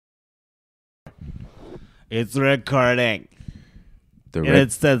It's recording. The And red,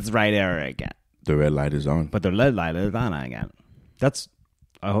 it says right there again. the red light is on. But the red light is on again. That's,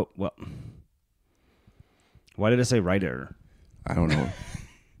 I hope, well, why did I say right there? I don't know.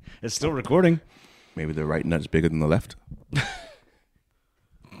 It's still recording. Maybe the right nut's bigger than the left.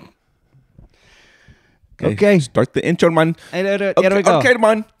 Okay. Start the intro, man. Here we Okay, go. okay,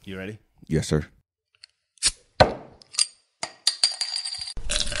 man. You ready? Yes, sir.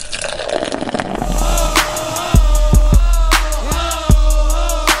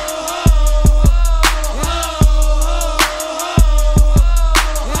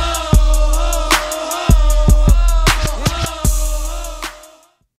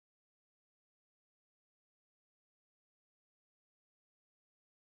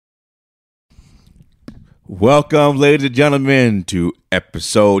 Welcome, ladies and gentlemen, to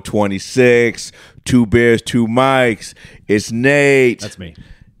episode 26. Two Bears, Two Mics. It's Nate. That's me.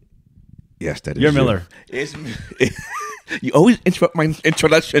 Yes, that is You're you. Miller. It's me. You always interrupt my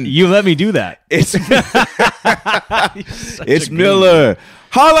introduction. You let me do that. It's it's Miller.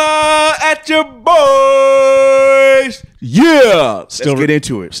 Holla at your boys. Yeah. Let's get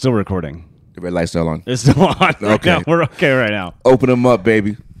into it. Still recording. The red light's still on. It's still on. Right Okay. now. We're okay right now. Open them up,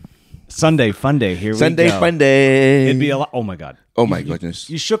 baby. Sunday, Funday. Here Sunday, we go. Funday. It'd be a lot. Oh, my God. Oh, my goodness.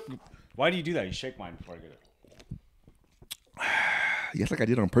 You shook. Why do you do that? You shake mine before I get it. Yes, like I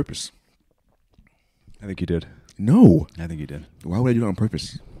did on purpose. I think you did. No. I think you did. Why would I do it on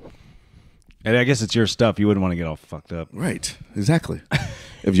purpose? And I guess it's your stuff. You wouldn't want to get all fucked up. Right. Exactly.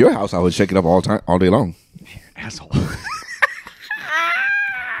 If your house, I would shake it up all day long. Asshole.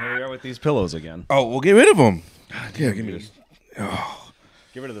 Here we are with these pillows again. Oh, we'll get rid of them. Yeah, give me this.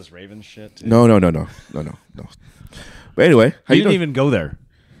 Get rid of this Raven shit. Too. No. But anyway, how You you didn't doing? even go there.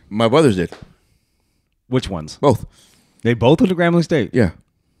 My brothers did. Which ones? Both. They both went to Grambling State. Yeah.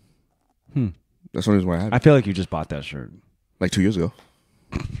 That's the reason why I had I it. feel like you just bought that shirt. Like 2 years ago.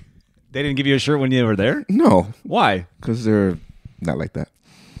 They didn't give you a shirt when you were there? No, Why? because they're not like that.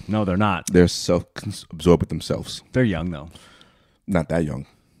 No, they're not. They're self-absorbed with themselves. They're young, though. Not that young.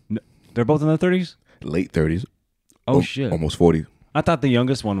 They're both in their 30s? Late 30s. Oh, shit. Almost 40. I thought the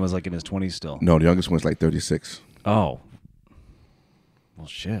youngest one was like in his 20s still. No, the youngest one's like 36. Oh. Well,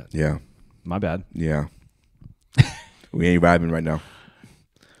 shit. Yeah. My bad. Yeah. We ain't vibing right now.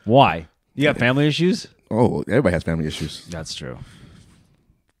 Why? You got family issues? Oh, everybody has family issues. That's true.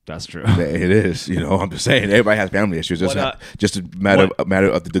 That's true. It is. I'm just saying. Everybody has family issues. Just a matter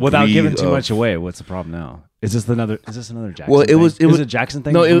of the degree. Without giving too of- much away, what's the problem now? Is this another Jackson? Well, it was. thing? It was a Jackson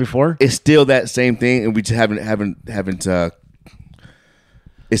thing no, from before. It's still that same thing, and we just haven't.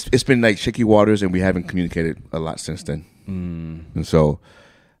 It's been like shaky waters, and we haven't communicated a lot since then. And so,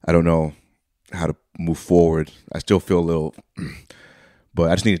 I don't know how to move forward. I still feel a little,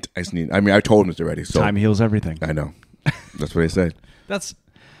 but I just need. I mean, I told him this already. So Time heals everything. I know. That's what they say. That's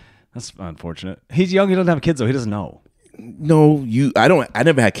unfortunate. He's young. He doesn't have kids, though. He doesn't know. No, I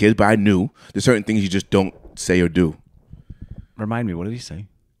never had kids, but I knew there's certain things you just don't say or do. Remind me. What did he say?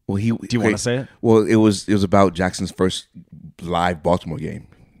 Well, Do you want to say it? Well, it was about Jackson's first live Baltimore game,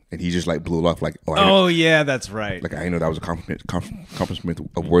 and he just like blew it off like, Oh yeah, that's right. like I didn't know that was a accomplishment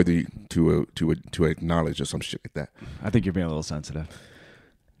of worthy to acknowledge or some shit like that. I think you're being a little sensitive.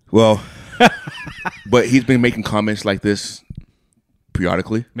 Well, but he's been making comments like this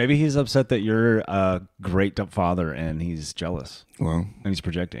periodically. Maybe he's upset that you're a great father and he's jealous Well, and he's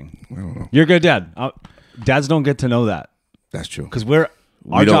projecting. I don't know. You're a good dad. Dads don't get to know that That's true. because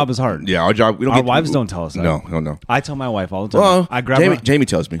our job is hard. Yeah, our job. We don't. Our wives don't tell us that. No. I tell my wife all the time. Well, I grab Jamie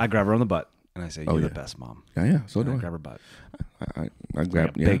tells me. I grab her on the butt and I say, "You're yeah. the best mom." Yeah. So do I I. grab her butt. I grab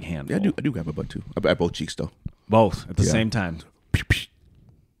a big handful. Yeah, I do grab my butt too. At both cheeks though. Both at the Yeah. same time.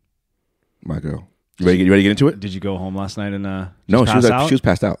 My girl. You ready to get into it? Did you go home last night and No, pass out? she was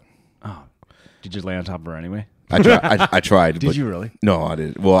passed out. Oh, did you lay on top of her anyway? I tried. I tried. Did but you really? No, I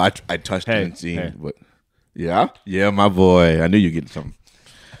didn't. Well, I touched it and seen, but yeah, my boy. I knew you'd get something.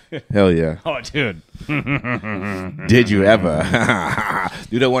 Hell yeah. Oh, dude. Did you ever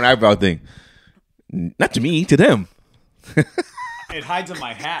do that one eyebrow thing? Not to me, to them. It hides in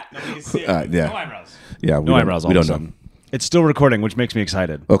my hat. Nobody can see it. Yeah. No eyebrows. Yeah, No eyebrows. We all of don't a know. sudden. It's still recording, which makes me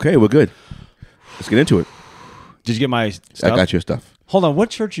excited. Okay, we're good. Let's get into it. Did you get my stuff? I got your stuff. Hold on. What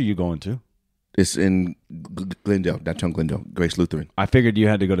church are you going to? It's in Glendale, downtown Glendale, Grace Lutheran. I figured you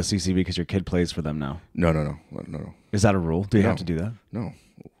had to go to CCB because your kid plays for them now. No. Is that a rule? Do you No. have to do that? No.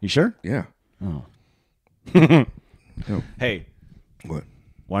 You sure? Yeah. Oh. No. Hey, What?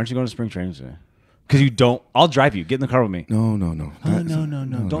 why aren't you going to spring training today? Because you don't. I'll drive you. Get in the car with me. No. No.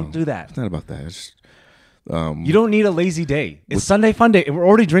 Don't do that. It's not about that. It's You don't need a lazy day. It's Sunday Funday, and we're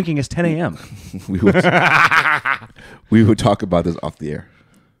already drinking. It's 10 a.m. we would talk about this off the air.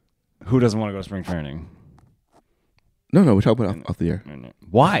 Who doesn't want to go to spring training? No, we're talking about off the air.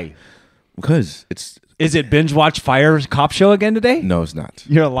 Why? Because it's... Is it binge watch Fire cop show again today? No, it's not.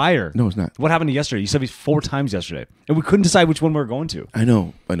 You're a liar. No, it's not. What happened yesterday? You said me 4 times yesterday, and we couldn't decide which one we were going to. I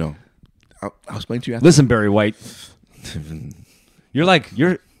know. I'll explain to you after. Listen, Barry White, you're like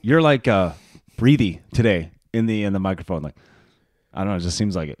breathy today in the microphone. Like, I don't know. It just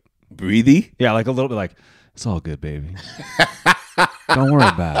seems like it. Breathy? Yeah, like a little bit like, it's all good, baby. Don't worry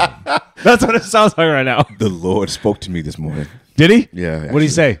about it. That's what it sounds like right now. The Lord spoke to me this morning. Did he? Yeah. What did he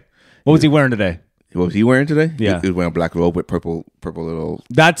say? What was he wearing today? What was he wearing today? Yeah. He was wearing a black robe with purple little...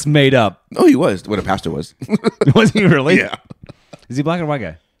 That's made up. No, he was. What a pastor was. Was he really? Yeah. Is he black or white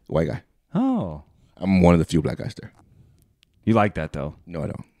guy? White guy. Oh. I'm one of the few black guys there. You like that, though? No, I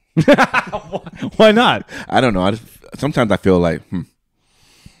don't. Why not? I don't know. Sometimes I feel like,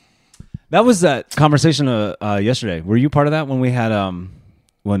 That was that conversation yesterday. Were you part of that when we had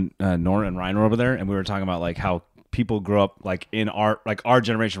when Nora and Ryan were over there and we were talking about like how people grow up like in our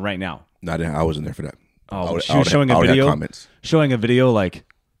generation right now? I wasn't there for that. Oh, she was showing a video. Comments. Showing a video like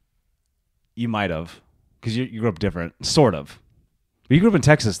you might have because you grew up different, sort of. But you grew up in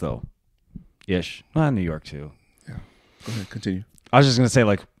Texas though, ish. Well, New York too. Yeah. Go ahead, continue. I was just gonna say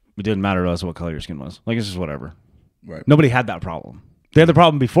like it didn't matter to us what color your skin was. Like it's just whatever. Right. Nobody had that problem. They had the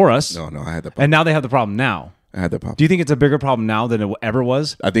problem before us. No, I had that problem. And now they have the problem now. I had that problem. Do you think it's a bigger problem now than it ever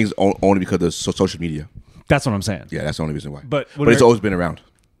was? I think it's only because of social media. That's what I'm saying. Yeah, that's the only reason why. But it's always been around.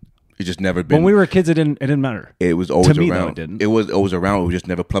 It's just never been. When we were kids, it didn't matter. It was always to me, around. Though, it didn't. It was always around. It was just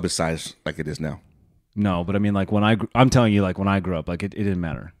never publicized like it is now. No, but I mean, like when I'm telling you, like when I grew up, like it didn't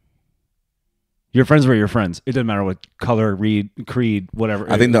matter. Your friends were your friends. It didn't matter what color, creed, whatever.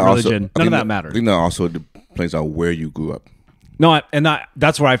 I think that religion. None of that mattered. mattered. I think that also depends on where you grew up. No,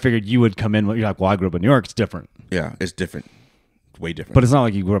 that's where I figured you would come in. You're like, well, I grew up in New York. It's different. Yeah, it's different. Way different. But it's not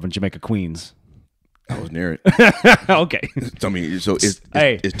like you grew up in Jamaica, Queens. I was near it. Okay. I mean, so it's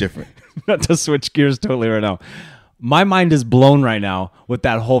different. Not to switch gears totally right now. My mind is blown right now with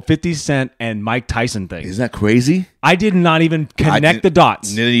that whole 50 Cent and Mike Tyson thing. Isn't that crazy? I did not even connect the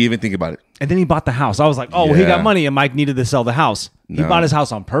dots. Didn't even think about it. And then he bought the house. I was like, oh, well, he got money and Mike needed to sell the house. He bought his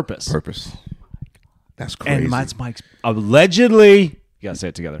house on purpose. That's crazy. And Mike's allegedly, you got to say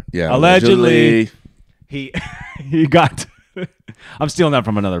it together. Yeah. Allegedly. He got, I'm stealing that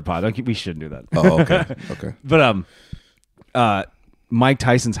from another pod. We shouldn't do that. Oh, okay. But Mike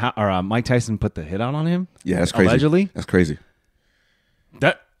Tyson put the hit out on him. Yeah, that's crazy. Allegedly, that's crazy.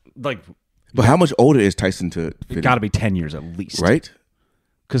 That like, but how much older is Tyson to? It got to be 10 years at least, right?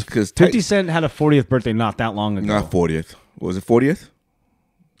 Because 50 Cent had a 40th birthday not that long ago. Not 40th. Was it 40th?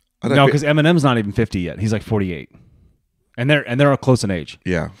 No, because Eminem's not even 50 yet. He's like 48, and they're close in age.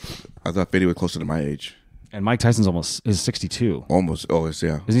 Yeah, I thought 50 was closer to my age. And Mike Tyson's is 62. Almost. Oh, it's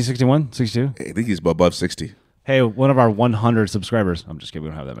yeah. Is he 61? 62? I think he's above 60. Hey, one of our 100 subscribers. I'm just kidding. We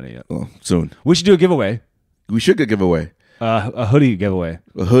don't have that many yet. Well, soon. We should do a giveaway. We should get a giveaway. A hoodie giveaway.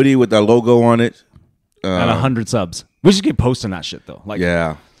 A hoodie with our logo on it. And 100 subs. We should keep posting that shit though. Like,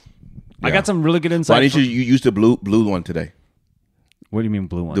 yeah. I got some really good insight. Why didn't you use the blue one today? What do you mean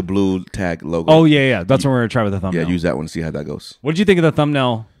blue one? The blue tag logo. Oh yeah. That's what we're gonna try with the thumbnail. Yeah, use that one. See how that goes. What did you think of the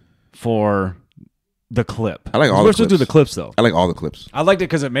thumbnail for the clip? I like all the clips. We're supposed to do the clips though. I like all the clips. I liked it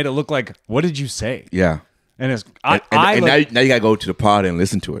because it made it look like, what did you say? Yeah. And it's now you gotta go to the pod and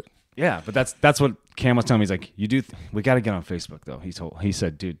listen to it. Yeah, but that's what Cam was telling me. He's like, we got to get on Facebook though. He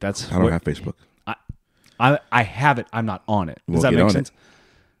said, dude, I don't have Facebook. I have it. I'm not on it. Does that make sense?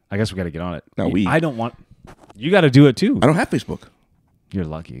 I guess we got to get on it. No, I don't want. You got to do it too. I don't have Facebook. You're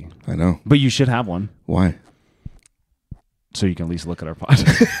lucky. I know, but you should have one. Why? So you can at least look at our pod.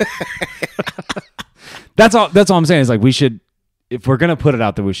 That's all I'm saying. Is like we should, if we're gonna put it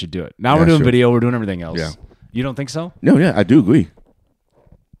out there, we should do it. Now we're doing video. We're doing everything else. Yeah. You don't think so? No. Yeah, I do agree.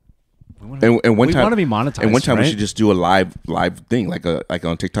 We want to be monetized. And one time right? we should just do a live thing, like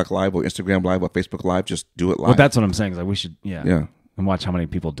on TikTok Live or Instagram Live or Facebook Live. Just do it live. Well, that's what I'm saying. Is like we should, yeah, and watch how many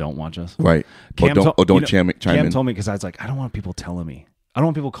people don't watch us. Right. Chime in. Cam told me because I was like, I don't want people telling me. I don't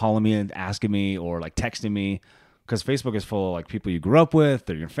want people calling me and asking me or like texting me because Facebook is full of like people you grew up with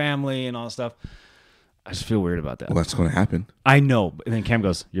or your family and all that stuff. I just feel weird about that. Well, that's going to happen. I know. And then Cam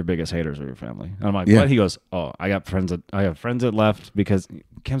goes, your biggest haters are your family. And I'm like, what? He goes, oh, I have friends that left because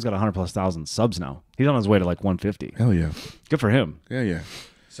Cam's got 100,000+ subs now. He's on his way to like 150. Hell yeah. Good for him. Yeah.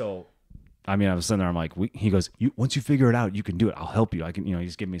 So I mean, I was sitting there. I'm like, he goes, once you figure it out, you can do it. I'll help you. I can,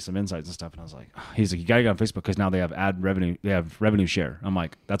 he's giving me some insights and stuff. And I was like, he's like, you gotta get on Facebook because now they have ad revenue. They have revenue share. I'm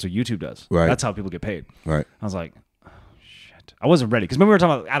like, that's what YouTube does. Right. That's how people get paid. Right. I was like, oh, shit. I wasn't ready because remember we were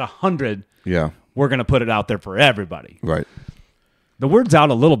talking about at 100. Yeah. We're gonna put it out there for everybody. Right. The word's out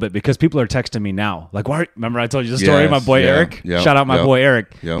a little bit because people are texting me now. Like, why? Remember I told you the story of my boy Eric? Yeah, Shout out my boy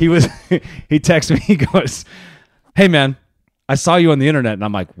Eric. Yeah. He texted me. He goes, hey, man, I saw you on the internet. And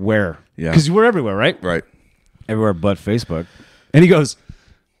I'm like, where? Yeah. Because you were everywhere, right? Right. Everywhere but Facebook. And he goes,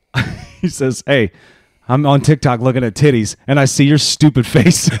 he says, hey, I'm on TikTok looking at titties and I see your stupid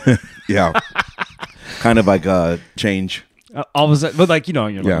face. Yeah. Kind of like change. All of a sudden, but like,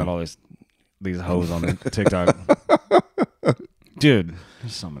 you're looking at all these hoes on the TikTok. Dude,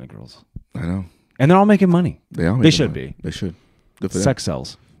 there's so many girls. I know. And they're all making money. They should be. They should. Good for them. Sex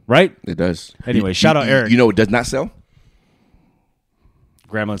sells, right? It does. Anyway, shout out Eric. You know what does not sell?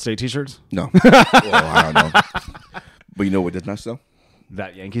 Grandma State t-shirts? No. Well, I don't know. But you know what does not sell?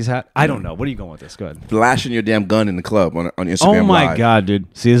 That Yankees hat? I don't know. What are you going with this? Go ahead. Flashing your damn gun in the club on Instagram Oh my Live. God, dude.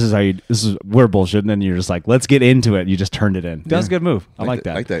 See, we're bullshitting, and then you're just like, let's get into it. You just turned it in. That's a good move. I like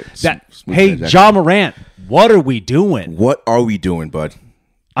that. Like that. Hey, Jon Morant, what are we doing? What are we doing, bud?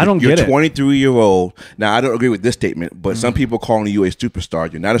 I don't get it. You're 23-year-old. Now, I don't agree with this statement, but some people calling you a superstar.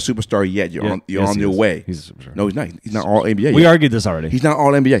 You're not a superstar yet. You're on your way. He's a superstar. No, he's not. He's not all NBA. We argued this already. He's not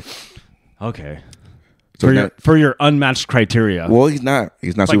all NBA. Okay. So for your unmatched criteria. Well, he's not.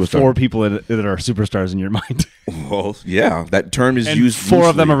 He's not like superstar. 4 people that are superstars in your mind. Well, yeah, that term is and used. 4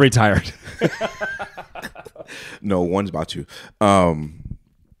 of them are retired. No, one's about to.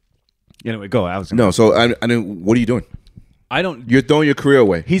 Anyway, go. So I mean, what are you doing? You're throwing your career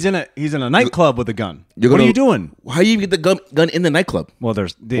away. He's in a nightclub with a gun. What are you doing? How do you even get the gun in the nightclub? Well,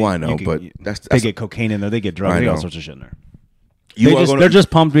 I know, but they get cocaine in there. They get drugs. They get all sorts of shit in there. They're just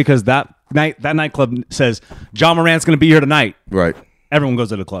pumped because that nightclub says Jon Morant's going to be here tonight. Right. Everyone goes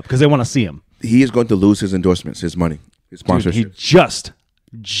to the club because they want to see him. He is going to lose his endorsements, his money, his sponsorship. Dude,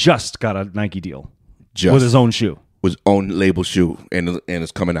 he just got a Nike deal with his own shoe, with his own label shoe, and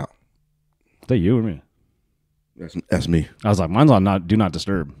it's coming out. Is that you or me? That's me. I was like, mine's on do not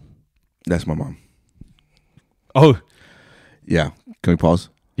disturb. That's my mom. Oh, yeah. Can we pause?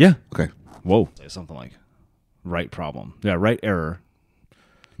 Yeah. Okay. Whoa. Say something like right problem. Yeah, right error.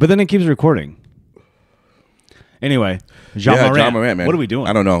 But then it keeps recording. Anyway, Jon Morant, man. What are we doing?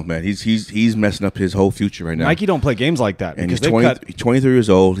 I don't know, man. He's messing up his whole future right now. Nike don't play games like that. And he's 23 years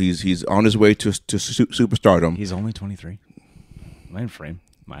old. He's on his way to superstardom. He's only 23. My frame.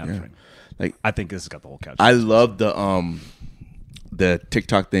 Like, I think this has got the whole couch. I love the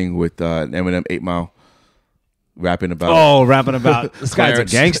TikTok thing with Eminem 8 Mile rapping about. This guy's a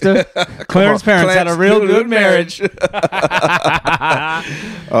gangster. Clarence parents had a real good marriage. Dude,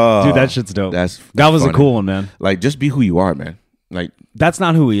 that shit's dope. That was funny. A cool one, man. Like, just be who you are, man. Like, that's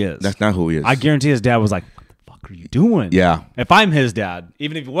not who he is. That's not who he is. I guarantee his dad was like, "What the fuck are you doing?" Yeah. If I'm his dad,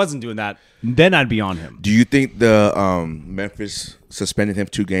 even if he wasn't doing that, then I'd be on him. Do you think the Memphis suspended him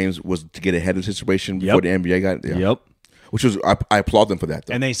 2 games was to get ahead of the situation before the NBA got? Yeah. Yep. Which was I applaud them for that.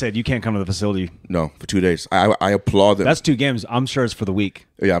 Though. And they said you can't come to the facility. No, for 2 days. I applaud them. That's 2 games. I'm sure it's for the week.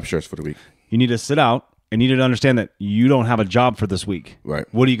 Yeah, I'm sure it's for the week. You need to sit out and you need to understand that you don't have a job for this week. Right.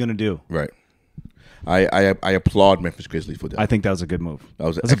 What are you going to do? Right. I applaud Memphis Grizzlies for that. I think that was a good move.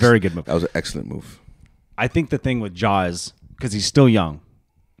 That's a very good move. That was an excellent move. I think the thing with Ja is because he's still young.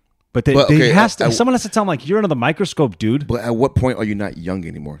 But someone has to tell him, like, you're under the microscope, dude. But at what point are you not young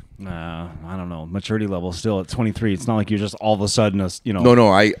anymore? I don't know. Maturity level still at 23. It's not like you're just all of a sudden, No,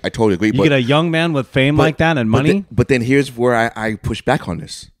 I totally agree. You get a young man with fame like that and money. But then here's where I push back on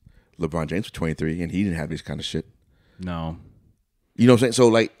this. LeBron James was 23, and he didn't have this kind of shit. No. You know what I'm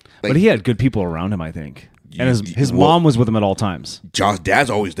saying? So, but he had good people around him, I think. And his mom was with him at all times. Josh's dad's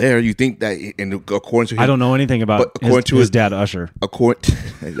always there. You think that, and according to him, I don't know anything about his dad, Usher.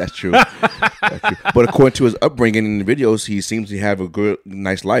 That's true. But according to his upbringing in the videos, he seems to have a good,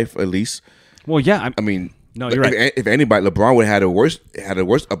 nice life at least. Well, yeah. I mean, no, you're right. If anybody, LeBron would have had a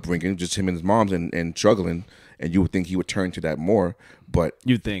worse upbringing, just him and his mom's and struggling, and you would think he would turn to that more. But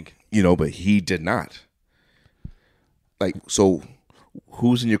you'd think, but he did not. Like, so.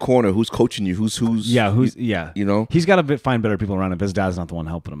 Who's in your corner? Who's coaching you? Who's He's got to find better people around him. His dad's not the one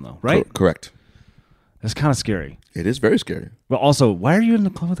helping him though, right? Correct. That's kind of scary. It is very scary. But also, why are you in the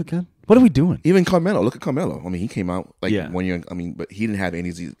club with a gun? What are we doing? Even Carmelo. Look at Carmelo. I mean, he came out 1 year. I mean, but he didn't have any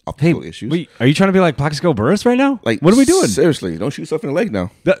of these optical issues. Wait, are you trying to be like Plaxico Burress right now? Like, what are we doing? Seriously, don't shoot yourself in the leg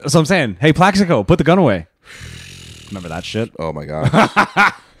now. That's what I'm saying. Hey, Plaxico, put the gun away. Remember that shit? Oh my gosh.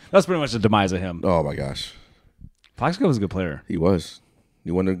 That's pretty much the demise of him. Oh my gosh. Plaxico was a good player. He was.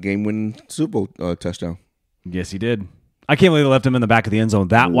 He won the game-winning Super Bowl touchdown. Yes, he did. I can't believe they left him in the back of the end zone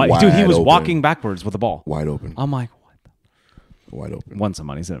that wide. Dude, he was walking backwards with the ball. Wide open. I'm like, what? Wide open. Won some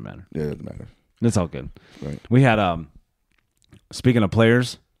money. It didn't matter. Yeah, it doesn't matter. It's all good. Right. We had, speaking of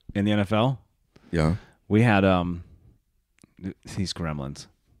players in the NFL, Yeah. we had these gremlins.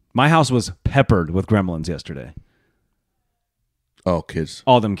 My house was peppered with gremlins yesterday. Oh, kids.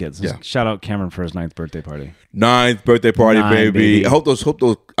 All them kids. Yeah. Shout out Cameron for his 9th birthday party. 9th birthday party, 9, baby. baby. I hope those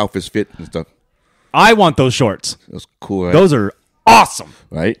outfits fit and stuff. I want those shorts. That's cool, right? Those are awesome.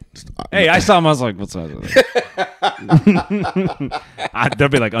 Right? Hey, I saw them. I was like, what's that? They'll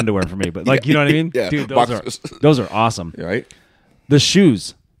be like underwear for me, but like, you know what I mean? Yeah. Dude, Boxers. those are awesome. Right? The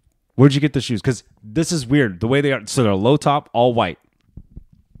shoes. Where'd you get the shoes? Because this is weird. The way they are. So they're low top, all white.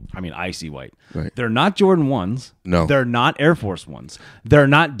 I mean, icy white. Right. They're not Jordan 1s. No. They're not Air Force 1s. They're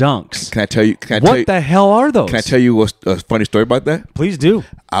not Dunks. Can I tell you? What the hell are those? Can I tell you a funny story about that? Please do.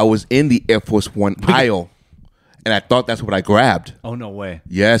 I was in the Air Force One aisle, and I thought that's what I grabbed. Oh, no way.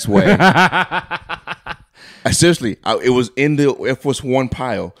 Yes, way. Seriously, it was in the Air Force One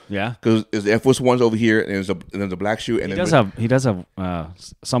pile. Yeah. Because there's Air Force Ones over here, and there's a black shoe. And He does have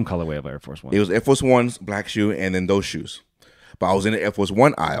some colorway of Air Force 1. It was Air Force Ones, black shoe, and then those shoes. But I was in the Air Force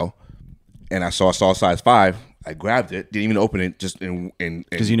One aisle, and I saw size 5. I grabbed it, didn't even open it, just in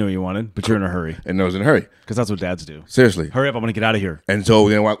Because you knew what you wanted, but you're in a hurry. and I was in a hurry. Because that's what dads do. Seriously. Hurry up, I'm going to get out of here. And so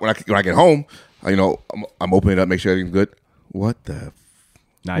then when I get home, I'm opening it up, make sure everything's good. What the?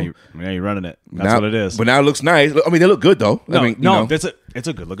 Now you're running it. That's what it is. But now it looks nice. I mean, they look good though. It's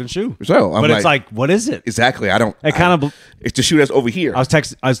a good looking shoe. So, but it's like, what is it? Exactly. It's the shoe that's over here. I was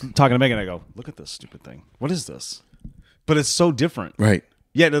talking to Megan. I go, look at this stupid thing. What is this? But it's so different. Right.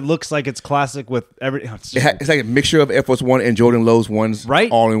 Yet it looks like it's classic with every. It's like a mixture of Air Force One and Jordan Lowe's ones, right?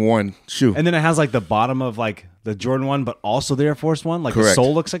 All in one shoe. And then it has like the bottom of like the Jordan one, but also the Air Force One. Like Correct. the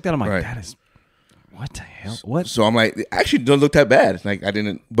sole looks like that. I'm like, Right. that is. What the hell? What? So I'm like, it actually doesn't look that bad. Like I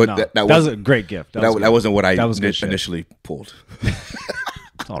didn't, but No, that was a great gift. That wasn't what I That was good shit. initially pulled.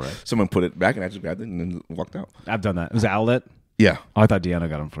 All right. Someone put it back, and I just grabbed it and then walked out. I've done that. It was an outlet. Yeah. Oh, I thought Deanna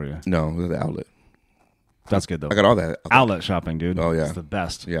got them for you. No, it was the outlet. That's good though. I got all that. Outlet shopping, dude. Oh, yeah. It's the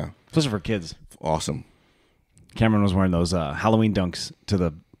best. Yeah. Especially for kids. Awesome. Cameron was wearing those Halloween dunks to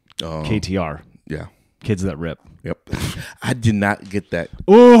the KTR. Yeah. Kids that rip. Yep. I did not get that.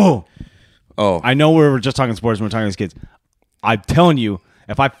 Oh. Oh. I know we were just talking sports when we're talking to these kids. I'm telling you,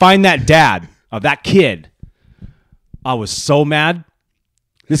 if I find that dad of that kid, I was so mad.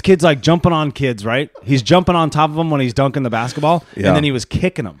 This kid's like jumping on kids, right? He's jumping on top of them when he's dunking the basketball, Yeah. and then he was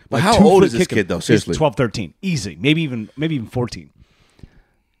kicking them. Well, Like how 2 old foot is this kicking kid, though? He's Seriously. 12, 13. Easy. Maybe even 14.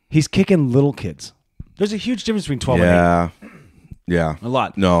 He's kicking little kids. There's a huge difference between 12 and 8. Yeah. A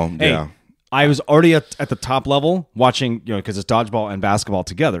lot. No. Hey, Yeah. I was already at the top level watching, because it's dodgeball and basketball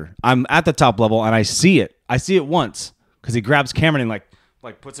together. I'm at the top level and I see it. I see it once because he grabs Cameron and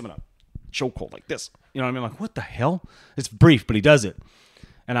like puts him in a chokehold like this. You know what I mean? Like, what the hell? It's brief, but he does it.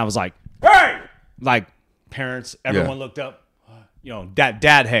 And I was like, hey! Like, parents, everyone looked up.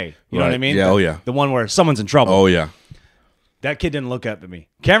 Dad, hey. You know what I mean? Yeah, yeah. The one where someone's in trouble. Oh, yeah. That kid didn't look up at me.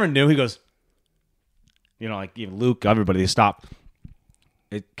 Cameron knew. He goes, like even Luke, everybody, they stopped.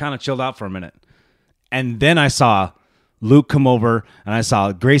 It kind of chilled out for a minute. And then I saw Luke come over, and I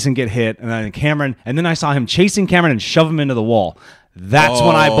saw Grayson get hit, and then Cameron, and then I saw him chasing Cameron and shove him into the wall. That's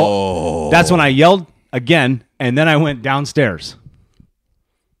when I yelled again, and then I went downstairs.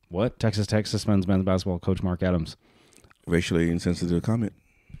 What? Texas Tech suspends men's basketball coach Mark Adams. Racially insensitive comment.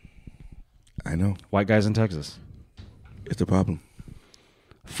 I know. White guys in Texas. It's a problem.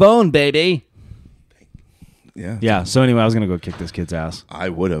 Phone, baby. Yeah. Yeah, so anyway, I was going to go kick this kid's ass. I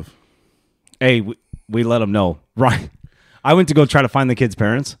would have. Hey, we let him know. Right. I went to go try to find the kid's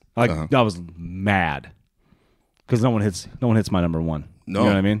parents. I was mad. Because no one hits my number one. No. You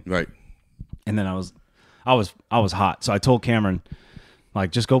know what I mean? Right. And then I was hot. So I told Cameron,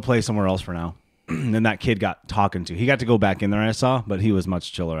 like, just go play somewhere else for now. And then that kid got talking to. He got to go back in there, I saw, but he was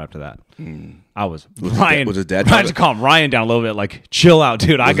much chiller after that. I was Ryan. Was his dad trying to calm Ryan down a little bit, like, chill out,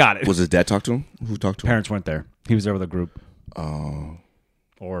 dude. I got it. Was his dad talk to him? Who talked to him? Parents weren't there. He was there with a group. Oh.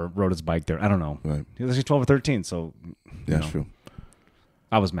 Or rode his bike there. I don't know. Right. He was like 12 or 13, so. Yeah, that's true.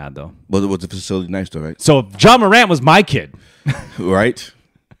 I was mad, though. Was the facility nice, though, right? So if John Morant was my kid, Right?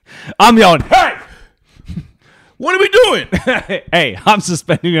 I'm yelling, hey! What are we doing? Hey, I'm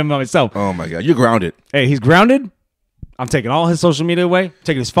suspending him myself. Oh, my God. You're grounded. Hey, he's grounded. I'm taking all his social media away.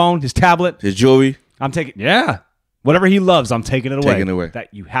 Taking his phone, his tablet. His jewelry. I'm taking, whatever he loves, I'm taking it away. Taking it away.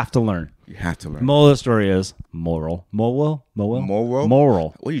 That you have to learn. You have to learn. Moral of the story is moral. Moral? Moral?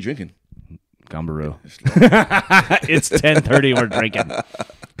 Moral. What are you drinking? Gumbaroo. It's 10:30. We're drinking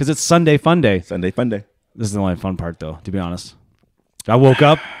because it's Sunday Funday. Sunday Funday. This is the only fun part, though. To be honest, I woke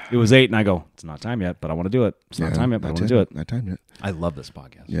up. It was 8, and I go, "It's not time yet, but I want to do it. It's not time yet, but I want to do it. Not time yet. I love this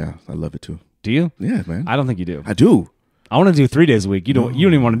podcast. Yeah, I love it too. Do you? Yeah, man. I don't think you do. I do. I want to do 3 days a week. You don't. You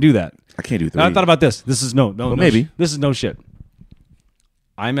don't even want to do that. I can't do 3. I thought about this. This is no maybe. This is no shit.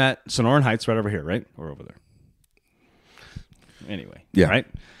 I'm at Sonoran Heights, right over here, right? Or over there. Anyway, Yeah. right.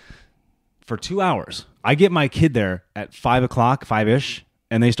 For 2 hours, I get my kid there at 5 o'clock, 5-ish,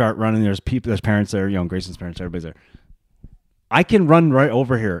 and they start running. There's people, there's parents there. Grayson's parents, everybody's there. I can run right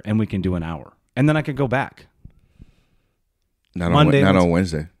over here, and we can do an hour, and then I can go back. Not Monday, on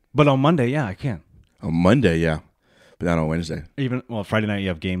Wednesday. But on Monday, yeah, I can. On Monday, yeah, but not on Wednesday. Friday night you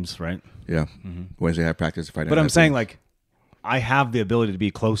have games, right? Yeah, Wednesday I have practice. Friday. But night I'm I have saying games. like, I have the ability to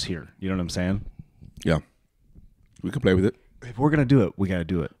be close here. You know what I'm saying? Yeah, we can play with it. If we're gonna do it, we gotta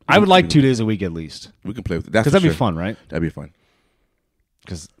do it. I would like 2 days a week at least. We can play with it. That's Because that'd be fun, right? That'd be fun.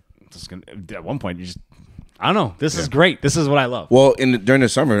 Because at one point I don't know. This is great. This is what I love. Well, during the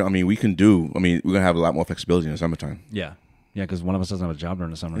summer, I mean, we're gonna have a lot more flexibility in the summertime. Yeah, because one of us doesn't have a job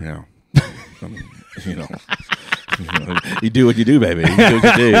during the summer. Yeah, I mean, you do what you do, baby. You do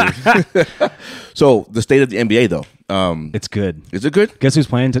what you do. So the state of the NBA, though, It's good. is it good? Guess who's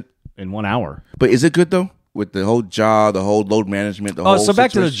playing in 1 hour? But is it good though? With the whole job, the whole load management, the whole. So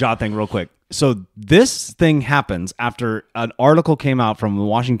back to the situation? job thing real quick. So this thing happens after an article came out from the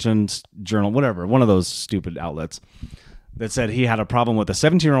Washington Journal, whatever, one of those stupid outlets, that said he had a problem with a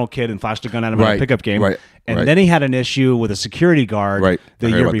 17-year-old kid and flashed a gun at him in a pickup game. Right. And then he had an issue with a security guard the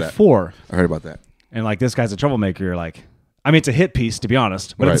year before. I heard about that. And like, this guy's a troublemaker. You're like, I mean, it's a hit piece, to be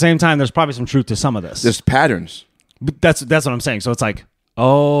honest. But at the Right. same time, there's probably some truth to some of this. There's patterns. But that's what I'm saying. So it's like,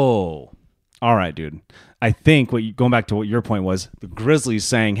 oh, all right, dude. I think going back to what your point was, the Grizzlies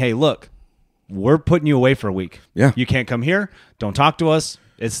saying, hey, look, we're putting you away for a week. Yeah. You can't come here. Don't talk to us.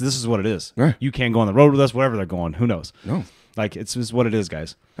 This is what it is. Right. You can't go on the road with us, wherever they're going. Who knows? No. Like, it's just what it is,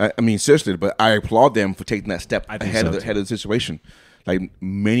 guys. I mean, seriously, but I applaud them for taking that step ahead so, of the situation. Like,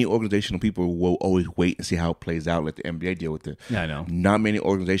 many organizational people will always wait and see how it plays out. Let the NBA deal with it. Yeah, I know. Not many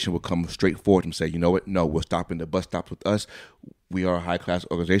organizations will come straight forward and say, you know what? No, we're stopping the bus stops with us. We are a high-class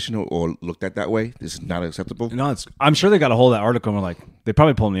organization or looked at that way. This is not acceptable. No, I'm sure they got a hold of that article and were like, they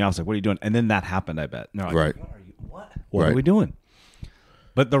probably pulled me off. Like, what are you doing? And then that happened, I bet. And they're like, Right. What are we doing?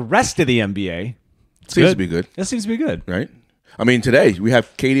 But the rest of the NBA Seems to be good, It seems to be good. right? I mean, today we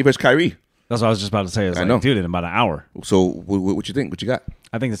have KD versus Kyrie. That's what I was just about to say. I know. Dude, in about an hour. So what you think? What you got?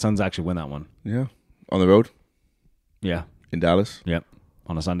 I think the Suns actually win that one. Yeah. On the road Yeah. in Dallas Yep.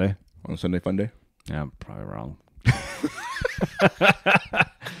 On a Sunday. on Sunday Funday. Yeah, I'm probably wrong.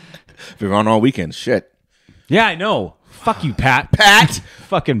 If you're on all weekend, shit. Yeah, I know. Fuck you, Pat. Pat!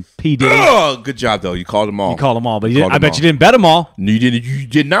 Fucking P. Diddy. Oh, good job though. You called them all. You called them all, but You you didn't, called I them bet all. you didn't bet them all. No, you didn't. You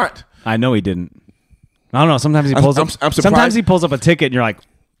did not. I know he didn't. I don't know. Sometimes he pulls I'm up. surprised- Sometimes he pulls up a ticket, and you're like,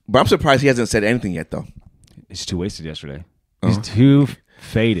 But I'm surprised he hasn't said anything yet though. he's too wasted yesterday. He's too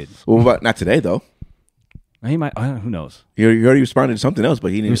faded. Well, what about not today though? He might. Who knows? He already responded to something else, but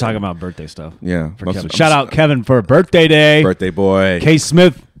he didn't. He was talking about birthday stuff. Yeah. For Kevin. Shout out Kevin for birthday day. birthday boy. K.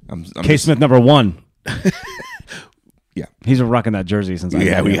 Smith. I'm K. just- Smith number 1. Yeah. He's been rocking that jersey since I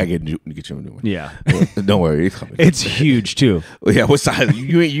Yeah, met we him. gotta get you a new one. Yeah. Don't worry, it's coming. It's huge too. Yeah, what size?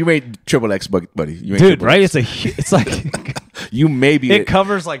 You made triple X, buddy. You ain't Dude, triple right? X. It's like You may be. it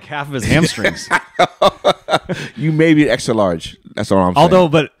covers like half of his hamstrings. You may be extra large. That's all I'm saying. Although,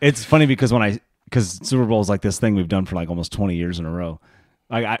 but it's funny because because Super Bowl is like this thing we've done for like almost 20 years in a row.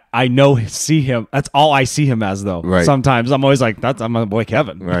 Like I see him. That's all I see him as though. Right. Sometimes I'm always like, I'm my boy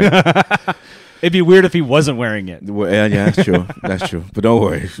Kevin. Right. It'd be weird if he wasn't wearing it. Well, yeah, that's true. That's true. But don't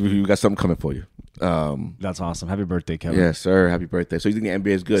worry, we got something coming for you. That's awesome. Happy birthday, Kevin. Yes, sir. Happy birthday. So you think the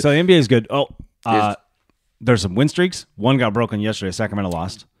NBA is good? So the NBA is good. Oh, Yes. there's some win streaks. One got broken yesterday. Sacramento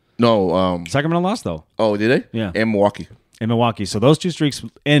lost. No. Sacramento lost though Oh, did they? Yeah. And Milwaukee in Milwaukee. So those 2 streaks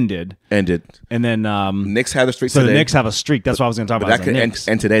ended, ended. and then Knicks had a streak so today. the Knicks have a streak. That's what I was going to talk But about. that is the could Knicks.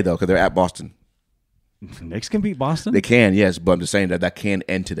 end today though, because they're at Boston. Knicks can beat Boston. They can, yes, but I'm just saying that can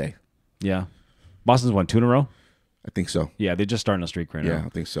end today. Yeah, Boston's won 2 in a row. I think so. Yeah, they're just starting a streak right Yeah, now. I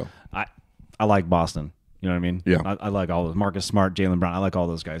think so. I like Boston. You know what I mean? Yeah. I like all those. Marcus Smart, Jaylen Brown. I like all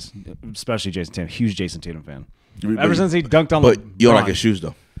those guys, especially Jason Tatum. Huge Jason Tatum fan. Ever since he dunked on But LeBron. you don't like his shoes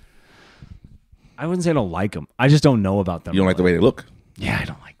though. I wouldn't say I don't like them. I just don't know about them. You don't like the way they look. Yeah, I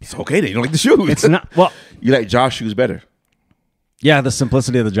don't like It's them. okay then. You don't like the shoes. It's not. Well, You like Josh shoes better. yeah, the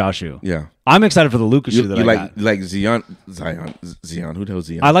simplicity of the Josh shoe. Yeah. I'm excited for the Lucas shoe that You I like got. you like Zion. Who the hell is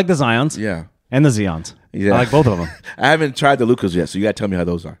Zion? I like the Zions. Yeah. And the Zions. Yeah. I like both of them. I haven't tried the Lucas yet, so you gotta tell me how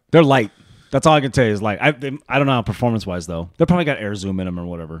those are. They're light. That's all I can tell you is like I don't know how performance wise though. They probably got air zoom in them or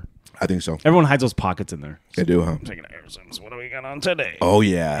whatever. I think so. Everyone hides those pockets in there. They do, huh? Taking air zooms. What do we got on today? Oh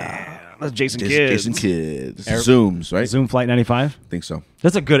yeah, That's Jason Kidd. Jason Kidd. Zooms, right? Zoom Flight 95. I think so.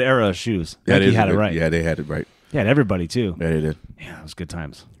 That's a good era of shoes. Yeah, Nike had it right. Yeah, they had it right. Yeah, and everybody too. Yeah, they did. Yeah, it was good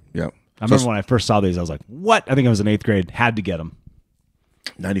times. Yeah. I remember when I first saw these, I was like, "What?" I think I was in 8th grade. Had to get them.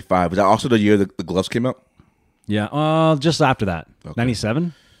 95. Was that also the year the gloves came out? Yeah, just after that.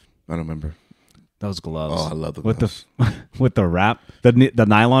 97. I don't remember. Those gloves. Oh, I love the gloves. With the wrap, the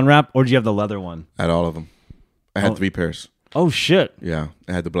nylon wrap, or did you have the leather one? I had all of them. I had 3 pairs. Oh shit! Yeah,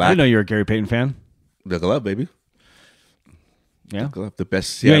 I had the I black. didn't know you were a Gary Payton fan. The glove, baby. Yeah, the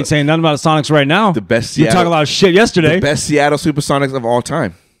best. You ain't saying nothing about Sonics right now. The best. You talk a lot of shit yesterday. The best Seattle SuperSonics of all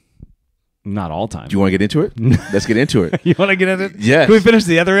time. Not all time. Do you want to get into it? Let's get into it. You want to get into it? Yes. Can we finish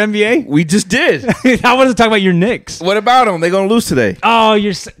the other NBA? We just did. I wanted to talk about your Knicks. What about them? They're gonna lose today. Oh,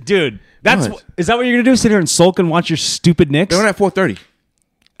 dude. Is that what you're gonna do? Sit here and sulk and watch your stupid Knicks? They're at 4:30.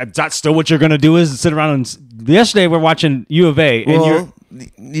 That's still what you're gonna do? Is sit around and yesterday we're watching U of A and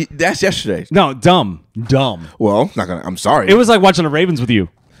that's yesterday. no dumb. Well, not gonna. I'm sorry. It was like watching the Ravens with you.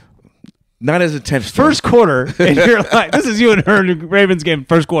 Not as intense. First quarter, and you're like, "This is you and her in the Ravens game."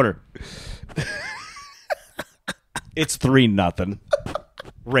 First quarter, it's 3-0.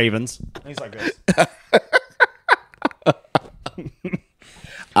 Ravens. And he's like this.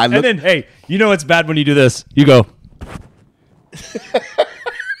 And then, hey, you know it's bad when you do this. You go.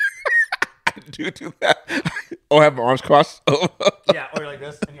 do that. Oh, I have my arms crossed. Yeah, or you're like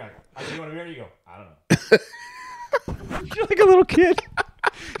this, and you're like, "You want to be here?" You go, "I don't know." You're like a little kid.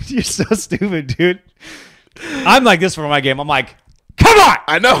 You're so stupid, dude. I'm like this for my game. I'm like, "Come on!"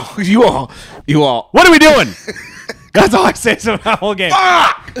 I know you all. What are we doing? That's all I say to the whole game.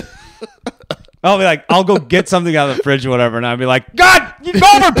 Fuck! I'll be like, I'll go get something out of the fridge or whatever, and I'll be like, "God, you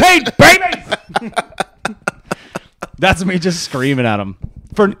overpaid, baby!" That's me just screaming at him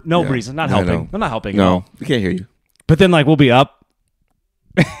for no reason, not helping. I'm not helping. No, we can't hear you. But then, like, we'll be up,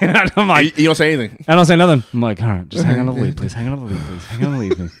 and I'm like, you don't say anything. I don't say nothing. I'm like, all right, just hang on to the lead, please. Hang on to the lead, please. Hang on to the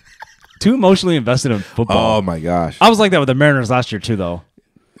lead, please. Too emotionally invested in football. Oh my gosh, I was like that with the Mariners last year too, though.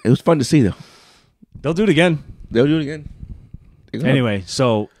 it was fun to see though. They'll do it again. They'll do it again. Anyway,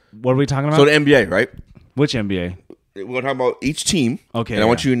 so what are we talking about? So the NBA, right? Which NBA? We're gonna talk about each team. Okay, and I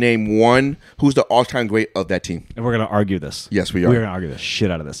want you to name one who's the all-time great of that team. And we're gonna argue this. Yes, we are. We're gonna argue the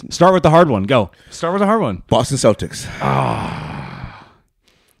shit out of this. Start with the hard one. Go. Start with the hard one. Boston Celtics.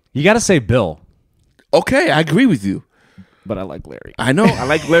 You got to say Bill. Okay, I agree with you. But I like Larry. I know. I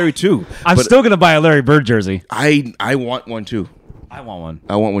like Larry too. I'm still gonna buy a Larry Bird jersey. I want one too. I want one.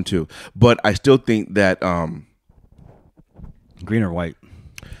 I want one too. But I still think that Green or white?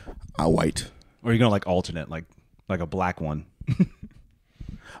 White. Or are you gonna like alternate, like a black one?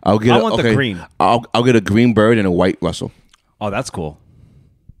 I want the green. I'll get a green Bird and a white Russell. Oh, that's cool.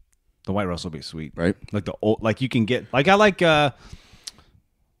 The white Russell will be sweet, right? Like the old, like you can get. Like I like.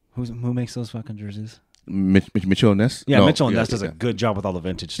 Who makes those fucking jerseys? Mitchell and Ness. Yeah, Mitchell and Ness does a good job with all the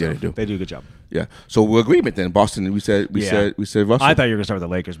vintage stuff. Yeah, they do. They do a good job. Yeah. So we're agreement then. Boston. We said Russell. I thought you were gonna start with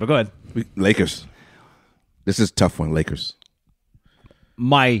the Lakers, but go ahead. Lakers. This is a tough one. Lakers.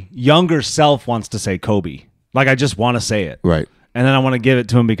 My younger self wants to say Kobe. Like I just want to say it. Right. And then I want to give it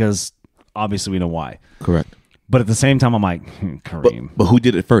to him because obviously we know why. Correct. But at the same time, I'm like, Kareem. But who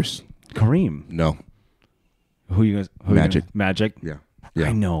did it first? Kareem. No. Who you guys? Magic. Magic. Yeah.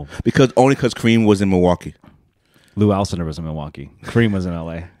 I know. Because Kareem was in Milwaukee. Lou Alcindor was in Milwaukee. Kareem was in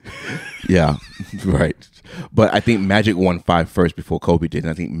L.A. Yeah, right. But I think Magic won 5 first before Kobe did, and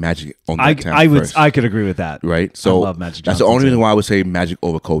I think Magic on that time first. I could agree with that. Right. So I love Magic Johnson. That's the only reason why I would say Magic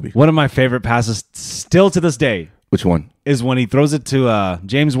over Kobe. One of my favorite passes, still to this day. Which one? Is when he throws it to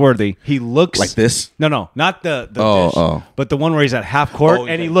James Worthy. He looks like this. No, not the dish, but the one where he's at half court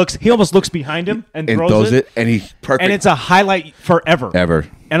and he almost looks behind him and throws it, and he's perfect. And it's a highlight forever. Ever.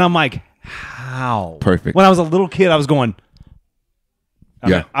 And I'm like, how perfect? When I was a little kid, I was going. I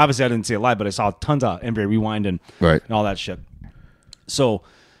yeah. mean, obviously, I didn't see it live, but I saw tons of NBA Rewind and all that shit. So,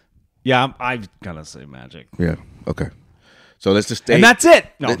 yeah, I gotta say Magic. Yeah. Okay. So let's just stay. And that's it.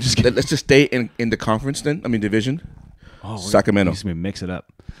 No, just kidding. Let's just stay in the conference then. I mean division. Oh, Sacramento. Let me mix it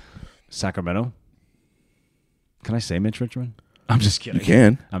up. Sacramento. Can I say Mitch Richmond? I'm just kidding. You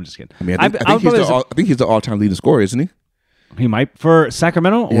can. I'm just kidding. I mean, I think he's the all-time leading scorer, isn't he? He might for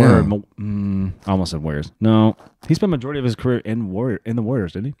Sacramento or I almost said Warriors. No, he spent majority of his career in the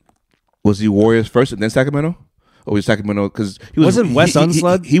Warriors, didn't he? Was he Warriors first and then Sacramento? Or was Sacramento because he was wasn't Wes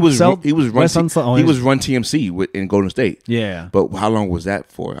Unseld? He was run Unseld, TMC in Golden State. Yeah, but how long was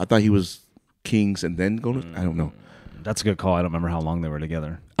that for? I thought he was Kings and then Golden. I don't know. That's a good call. I don't remember how long they were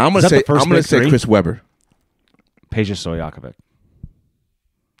together. I'm Is gonna that the say first I'm gonna big say three? Chris Webber. Peja Stojakovic.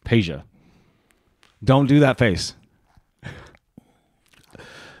 Peja. Don't do that face.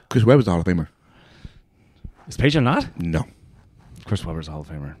 Chris Webber's a Hall of Famer. Is Peja not? No. Chris Webber's a Hall of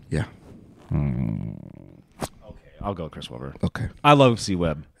Famer. Yeah. Okay, I'll go Chris Webber. Okay. I love C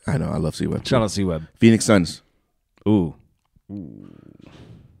Webb. I know. I love C Webb. Shout out C Webb. Phoenix Suns. Ooh.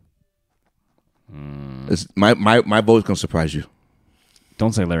 My vote is gonna surprise you.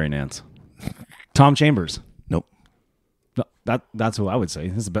 Don't say Larry Nance. Tom Chambers. Nope. No, that's who I would say.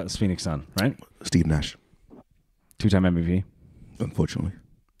 This is the best Phoenix Sun, right? Steve Nash. 2-time MVP. Unfortunately,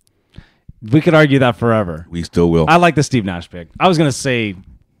 We could argue that forever. we still will. I like the Steve Nash pick. I was gonna say,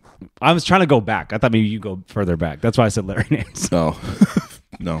 I was trying to go back. I thought maybe you go further back. That's why I said Larry Nance. No.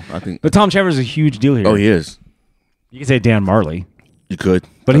 No. I think. But Tom Chambers is a huge deal here. Oh, he is. You could say Dan Marley, You could.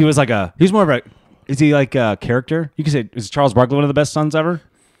 but he was like he's more of a. Is he like a character? You could say, is Charles Barkley one of the best Suns ever?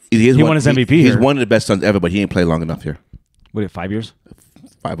 He won his MVP He's here. one of the best Suns ever, but he ain't played long enough here. What, 5 years?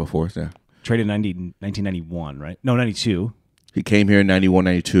 5 or 4. Yeah. Traded 1991, right? No, 92. He came here in 91,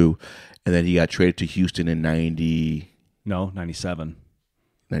 92, and then he got traded to Houston in 90. No, 97.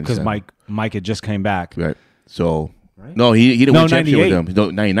 97. Because Mike had just came back. Right. So. Right? No, he didn't No, win championship 98. with them.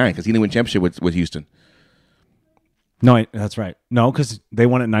 No, 99, because he didn't win championship with Houston. No, that's right. No, because they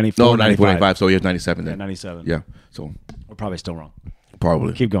won at 94. No, 94, 95. So he was 97 Yeah, then. 97. Yeah. So We're probably still wrong.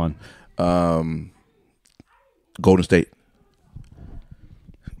 probably. Keep going. Golden State.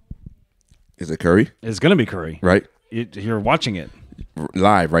 Is it Curry? It's going to be Curry. Right? You're watching it.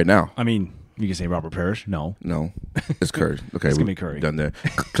 Live right now. I mean, you can say Robert Parrish. No. No. It's Curry. Okay. It's gonna we be Curry. Done there.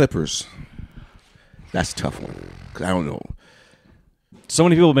 Clippers. That's a tough one. 'Cause I don't know. So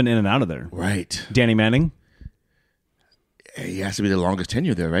many people have been in and out of there. Right. Danny Manning. He has to be the longest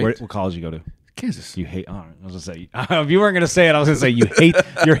tenure there, right? What college you go to? Kansas. You hate. I was gonna say. If you weren't gonna say it, I was gonna say you hate.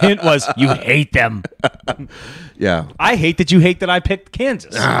 Your hint was you hate them. Yeah. I hate that you hate that I picked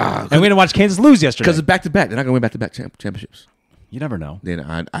Kansas. And we didn't watch Kansas lose yesterday. Because it's back-to-back. They're not going to win back-to-back championships. You never know. Then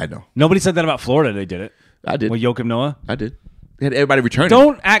I know. Nobody said that about Florida. They did it. I did. With Joakim Noah. I did. They had everybody returning.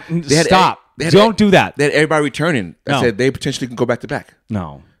 Don't act. Had Stop. they had Don't do that. They had everybody returning. I No. said they potentially can go back-to-back.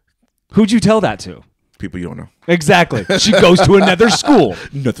 No. Who'd you tell that to? People you don't know. Exactly. She goes to another school.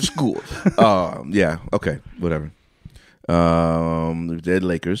 Another school. Yeah. Okay. Whatever. They're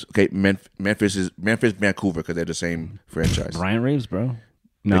Lakers. Okay. Memphis, Vancouver, because they're the same franchise. Bryant Reeves, bro.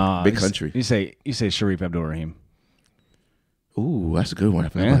 No, big country. You say Sharif Abdul-Rahim. Ooh, that's a good one. I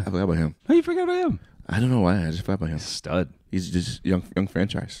forgot about him. How you forgot about him? I don't know why. I just forgot about him. Stud. He's just young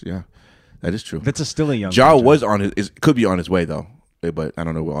franchise. Yeah, that is true. That's still a young. Ja franchise. was on could be on his way though, but I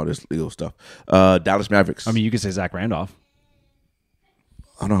don't know with all this legal stuff. Dallas Mavericks. I mean, you could say Zach Randolph.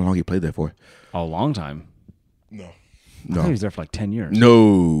 I don't know how long he played there for. A long time. No. I thought he was there for like 10 years.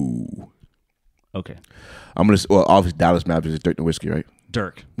 No. Okay. Obviously Dallas Mavericks is Dirk Nowitzki, right?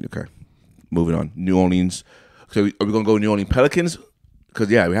 Dirk. Okay. Moving on. New Orleans. So are we gonna go New Orleans Pelicans? Because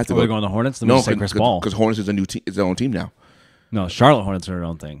we have to Are go. we going to the Hornets? Then we say Chris Paul. Because Hornets is a new team. It's their own team now. No, Charlotte Hornets are their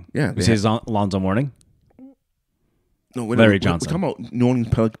own thing. Yeah, We say Alonzo Mourning. No, Larry Johnson. We're talking about New Orleans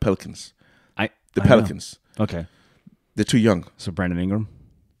Pelicans. The The Pelicans. Okay. They're too young, So Brandon Ingram.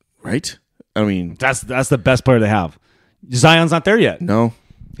 right? I mean, That's the best player they have. Zion's not there yet. no.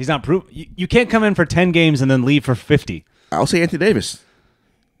 He's not proved. You can't come in for 10 games and then leave for 50. I'll say Anthony Davis.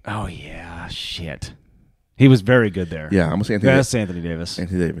 Oh, yeah. Shit. He was very good there. Yeah, I'm gonna say Anthony. That's Anthony Davis.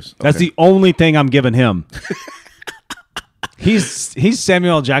 Anthony Davis. That's Okay. the only thing I'm giving him. He's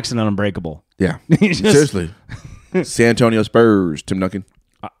Samuel L. Jackson on Unbreakable. Yeah. He just- Seriously. San Antonio Spurs. Tim Duncan.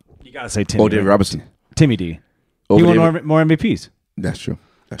 You gotta say Timmy. Oh, David Robinson. Timmy D. Oh, He won David- more MVPs. That's true.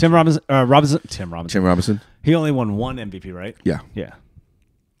 Tim Robinson. Tim Robinson. He only won one MVP, right? Yeah. Yeah.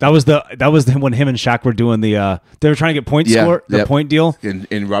 That was when him and Shaq were doing the. They were trying to get point score, the yep. point deal.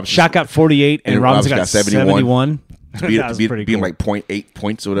 And Robinson. Shaq got 48 and Robinson got 71. Being pretty cool. like 0.8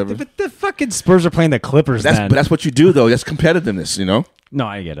 points or whatever. But the fucking Spurs are playing the Clippers. But then. that's what you do though. That's competitiveness, you know. No,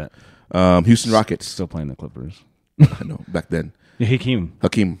 I get it. Houston Rockets. Still playing the Clippers. I know. Back then. Yeah, Hakeem.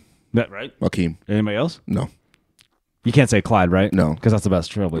 That right? Hakeem. Anybody else? No. You can't say Clyde, right? No. Because that's the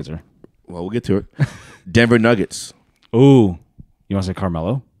best Trailblazer. Well, we'll get to it. Denver Nuggets. Ooh. You want to say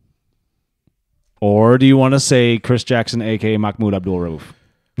Carmelo? Or do you want to say Chris Jackson, a.k.a. Mahmoud Abdul-Rauf?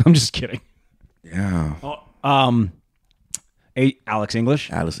 I'm just kidding. Yeah. Alex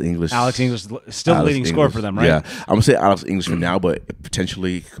English. Alex English. Alex English is still the leading scorer for them, right? Yeah. I'm going to say Alex English for now, but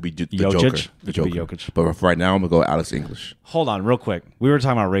potentially it could be the Jokic? Joker. It The could be Joker. Jokic. But for right now, I'm going to go Alex English. Hold on, real quick. We were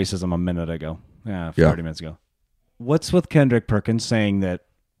talking about racism a minute ago. 30 minutes ago. What's with Kendrick Perkins saying that...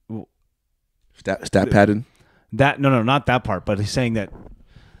 Stat pattern? No, not that part, but he's saying that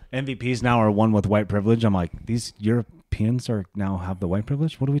MVPs now are one with white privilege. I'm like, these Europeans are now have the white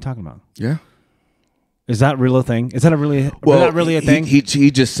privilege. What are we talking about? Yeah. Is that real a thing? Is that not really a thing? He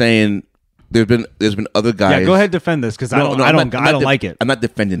just saying there's been other guys. Yeah, go ahead, defend this because I don't like it. I'm not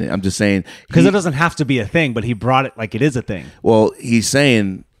defending it. I'm just saying because it doesn't have to be a thing, but he brought it like it is a thing. Well, he's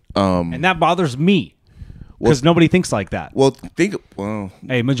saying, and that bothers me because nobody thinks like that.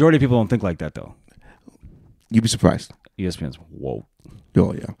 Hey, majority of people don't think like that though. You'd be surprised. ESPN's whoa.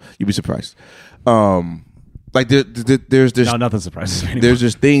 Oh yeah, you'd be surprised. Like there's this. No, nothing surprises me anymore. There's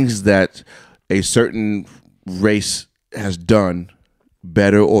just things that a certain race has done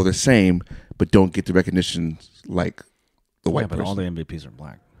better or the same, but don't get the recognition like the white person. But all the MVPs are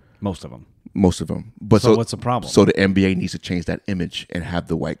black. Most of them. But so what's the problem? So the NBA needs to change that image and have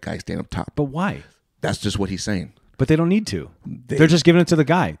the white guy stand up top. But why? That's just what he's saying. But they don't need to. They're just giving it to the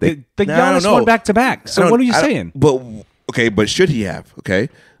guy. The I Giannis don't went back to back. So what are you saying? But should he have? Okay,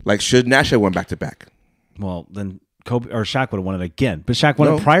 like should Nash have went back to back? Well, then Kobe or Shaq would have won it again. But Shaq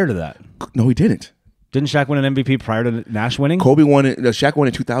won it prior to that. No, he didn't. Didn't Shaq win an MVP prior to Nash winning? Kobe won it. Shaq won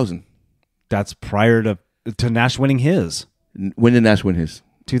in 2000. That's prior to Nash winning his. When did Nash win his?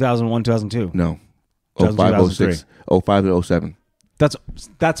 2001, 2002. No. 05, 06, 05 to 07.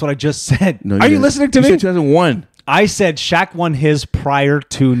 That's what I just said. No, are you listening to you me? Said 2001. I said Shaq won his prior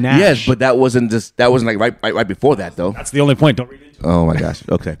to Nash. Yes, but that wasn't like right before that though. That's the only point. Don't read into it. Oh my gosh.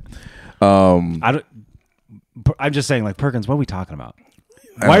 Okay. I'm just saying, like Perkins, what are we talking about?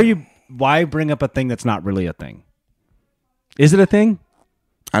 Why bring up a thing that's not really a thing? Is it a thing?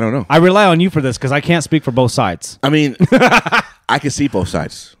 I don't know. I rely on you for this because I can't speak for both sides. I mean, I can see both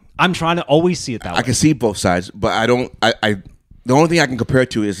sides. I'm trying to always see it that way. I can see both sides, but I don't. The only thing I can compare it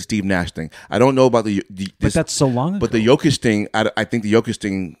to is the Steve Nash thing. I don't know about but that's so long ago. But the Jokic thing, I think the Jokic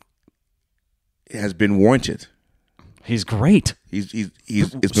thing has been warranted. He's great. It's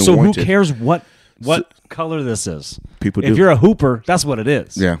been so warranted. Who cares what color this is? People do. If you're a hooper, that's what it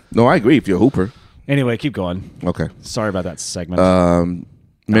is. Yeah. No, I agree. If you're a hooper. Anyway, keep going. Okay. Sorry about that segment.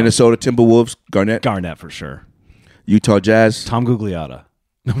 Minnesota Timberwolves, Garnett. Garnett for sure. Utah Jazz. Tom Gugliotta.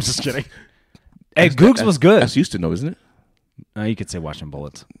 No, I'm just kidding. Hey, Googs was good. That's Houston, though, isn't it? You could say Washington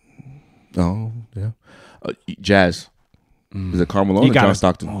Bullets. Oh, yeah. Jazz. Is it Carmelo or John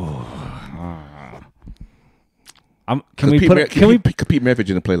Stockton? Pete Maravich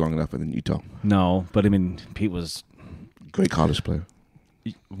didn't play long enough in Utah. No, but I mean, Pete was great college player.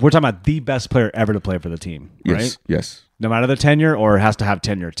 We're talking about the best player ever to play for the team, right? Yes. No matter the tenure, or it has to have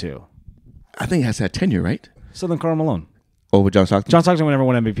tenure too. I think it has to have tenure, right? So then Karl Malone. Over John Stockton? John Stockton never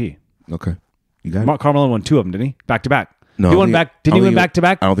won MVP. Okay. You got it. Karl Malone won 2 of them, didn't he? Back to back. No. Didn't he win back to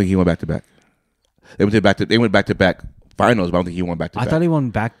back? I don't think he went back to back. They went back to back finals, but I don't think he went back to back. I thought he won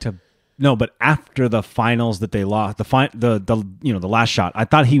back to no, but after the finals that they lost, the last shot, I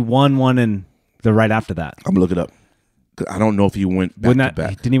thought he won one in the right after that. I'm gonna look it up. I don't know if he went back to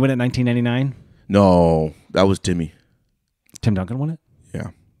back. Didn't he win it in 1999? No, that was Timmy. Tim Duncan won it? Yeah.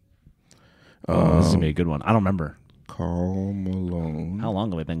 This is gonna be a good one. I don't remember. Karl Malone. How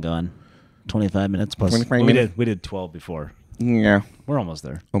long have we been going? 25 minutes plus. 25 minutes. We did 12 before. Yeah. We're almost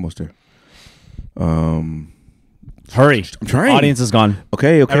there. Almost there. Hurry. I'm trying. Audience is gone.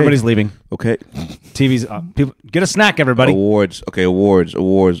 Okay. Everybody's leaving. Okay. TV's up. People, get a snack, everybody. Awards. Okay, awards.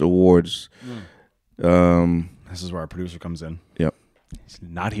 This is where our producer comes in. Yep. He's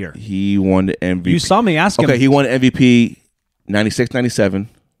not here. He won the MVP. You saw me ask him. Okay, he won MVP 96, 97.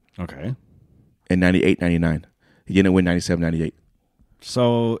 Okay. And 98, 99. He didn't win 97, 98.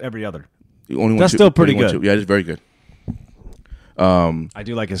 So every other. That's still pretty good. Yeah, it's very good. I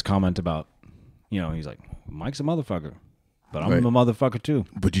do like his comment about, he's like, Mike's a motherfucker, but I'm a motherfucker too.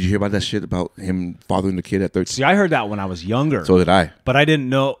 But did you hear about that shit about him fathering the kid at 13? See, I heard that when I was younger. So did I. But I didn't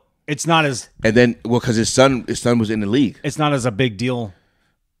know. It's not as... And then, because his son was in the league. It's not as a big deal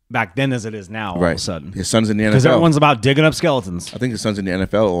back then as it is now, all of a sudden. His son's in the NFL. Because everyone's about digging up skeletons. I think his son's in the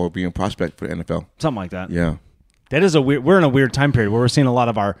NFL or being a prospect for the NFL. Something like that. Yeah. That is we're in a weird time period where we're seeing a lot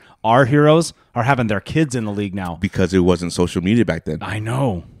of our heroes are having their kids in the league now. Because it wasn't social media back then. I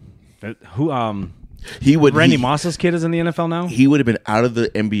know. Randy Moss's kid is in the NFL now? He would have been out of the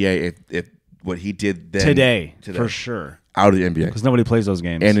NBA if what he did then. Today, for sure. Out of the NBA. Because nobody plays those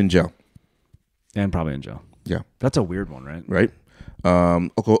games. And in jail. And probably in jail. Yeah. That's a weird one, right? Right.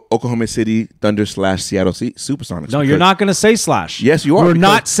 Oklahoma City Thunder / Seattle Supersonics. No, you're not going to say slash. Yes, you are. We're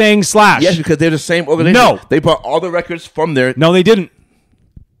not saying slash. Yes, because they're the same organization. No. They brought all the records from there. No, they didn't.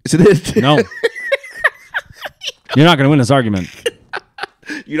 Yes, it is. No. You're not going to win this argument.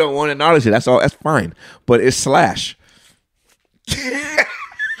 You don't want to acknowledge it. That's all. That's fine. But it's slash.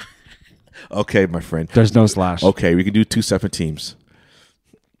 Okay, my friend. There's no slash. Okay, we can do 2 separate teams.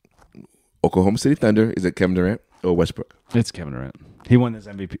 Oklahoma City Thunder. Is it Kevin Durant or Westbrook? It's Kevin Durant. He won this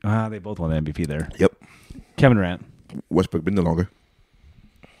MVP. They both won the MVP there. Yep. Kevin Durant. Westbrook been there longer.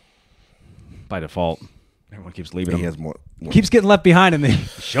 By default. Everyone keeps leaving him. He has more. Keeps getting left behind and then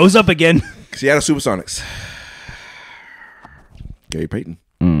shows up again. Seattle Supersonics. Gary Payton.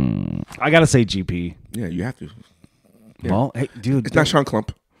 I got to say GP. Yeah, you have to. Yeah. Well, hey, dude. It's not Sean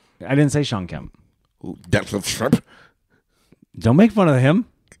Klump. I didn't say Sean Kemp. Ooh, that's a shrimp. Don't make fun of him.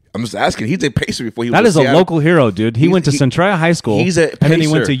 I'm just asking. He's a pacer before he was That is Seattle. a local hero, dude. He went to Centralia High School. He's a pacer. And then he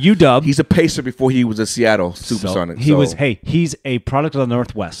went to UW. He's a pacer before he was a Seattle Supersonic. He's a product of the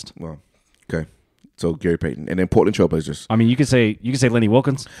Northwest. Well, okay. So Gary Payton. And then Portland Trailblazers. I mean, you could say Lenny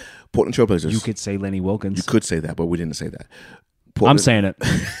Wilkins. Portland Trailblazers. You could say Lenny Wilkins. You could say that, but we didn't say that. I'm saying it.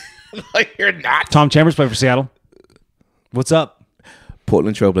 Like you're not. Tom Chambers played for Seattle. What's up?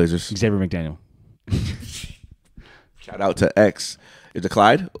 Portland Trailblazers. Xavier McDaniel. Shout out to X. Is it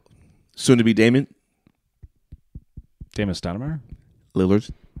Clyde? Soon to be Damon Stoudemire?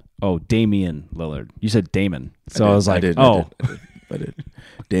 Lillard. Oh, Damian Lillard. You said Damon. So I was like, I did.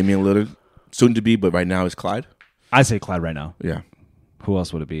 Damian Lillard. Soon to be, but right now is Clyde. I say Clyde right now. Yeah. Who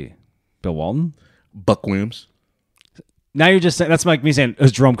else would it be? Bill Walton? Buck Williams. Now you're just saying, that's like me saying,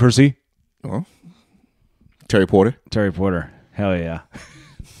 is Jerome Kersey? Oh. Terry Porter. Terry Porter. Hell yeah.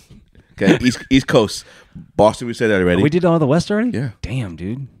 Okay. East Coast. Boston, we said that already. We did all the West already? Yeah. Damn,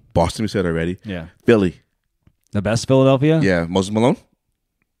 dude. Boston, we said already. Yeah. Philly. The best Philadelphia? Yeah. Moses Malone?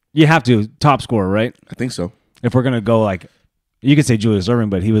 You have to. Top scorer, right? I think so. If we're going to go like, you could say Julius Erving,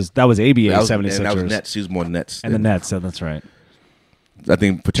 but that was ABA 76ers. And that was Nets. He was more Nets. And the Nets, so that's right. I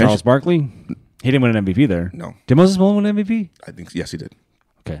think potentially. Charles Barkley? He didn't win an MVP there. No. Did Moses Malone win an MVP? I think, yes, he did.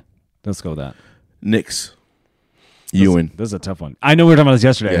 Okay. Let's go with that. Knicks. Ewing. This is a tough one. I know we were talking about this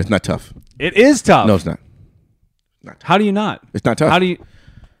yesterday. Yeah, it's not tough. It is tough. No, it's not. How do you not? It's not tough. How do you?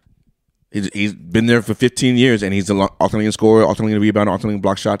 He's been there for 15 years, and he's an alternating scorer, alternating rebounder, alternating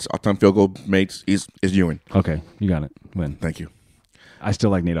block shots, alternating field goal mates. Is Ewing. Okay, you got it. Win. Thank you. I still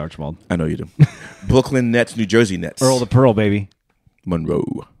like Nate Archibald. I know you do. Brooklyn Nets, New Jersey Nets. Earl the Pearl, baby.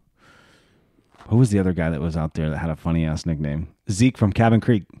 Monroe. Who was the other guy that was out there that had a funny ass nickname? Zeke from Cabin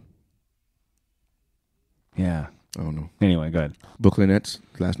Creek. Yeah. I don't know. Anyway, go ahead. Brooklyn Nets,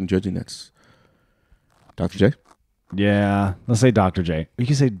 last New Jersey Nets. Dr. J? Yeah, let's say Dr. J. You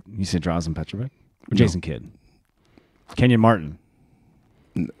can say Drazen Petrovic or Jason Kidd. Kenyon Martin.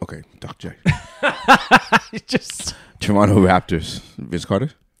 Okay, Dr. J. Just Toronto Raptors, Vince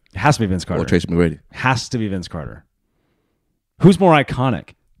Carter? It has to be Vince Carter. Or Tracy McGrady? Has to be Vince Carter. Who's more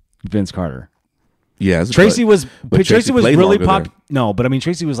iconic? Vince Carter. Yeah, Tracy was really pop. There. No, but I mean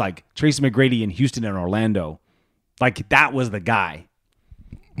Tracy was like Tracy McGrady in Houston and Orlando. Like that was the guy.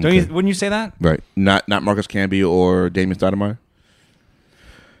 Wouldn't you say that? Right. Not Marcus Camby or Damon Stoudemire?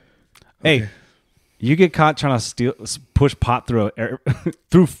 Hey, you get caught trying to push pot through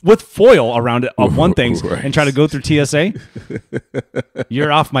with foil around it of one thing right. and try to go through TSA.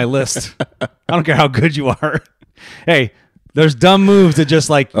 You're off my list. I don't care how good you are. Hey, there's dumb moves that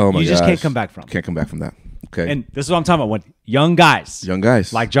just like you just can't come back from. Can't come back from that. Okay. And this is what I'm talking about. When young guys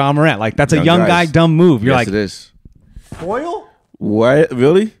like John Morant, like that's a young guy dumb move. You're yes, like, it is. Foil? What?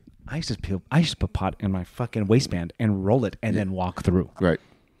 Really? I used to put pot in my fucking waistband and roll it and then walk through. Right.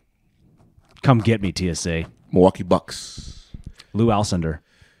 Come get me, TSA. Milwaukee Bucks. Lou Alcindor.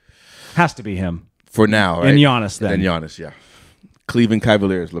 Has to be him. For now, right? And Giannis then. And Giannis, yeah. Cleveland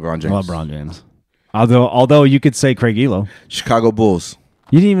Cavaliers, LeBron James. Although you could say Craig Elo. Chicago Bulls.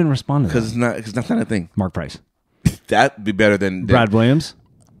 You didn't even respond to that. Because that's not a thing. Mark Price. That'd be better than Brad Williams.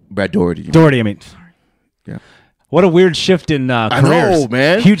 Brad Doherty. I mean. Yeah. What a weird shift in careers. I know,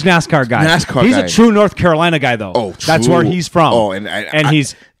 man. Huge NASCAR guy. He's a true North Carolina guy, though. Oh, true. That's where he's from. Oh, and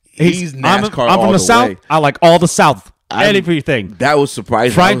he's NASCAR I'm from the South. way. I like all the South. Everything. That was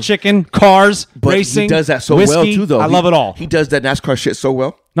surprising. Fried chicken, cars, but racing. He does that so whiskey. well too, though. I love it all. He does that NASCAR shit so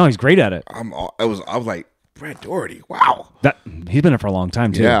well. No, he's great at it. I was like, Brad Doherty. Wow. He's been there for a long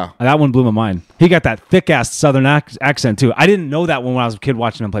time too. Yeah. That one blew my mind. He got that thick ass Southern accent too. I didn't know that when I was a kid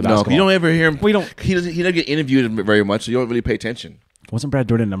watching him play basketball. No, you don't ever hear him. We don't. He doesn't get interviewed very much, so you don't really pay attention. Wasn't Brad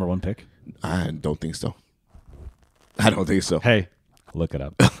Doherty the number one pick? I don't think so. I don't think so. Hey, look it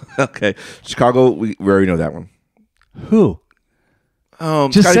up. Okay, Chicago. We already know that one. Who?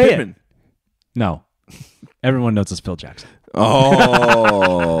 Just Scottie say Pippen. it. No, everyone knows it's Phil Jackson.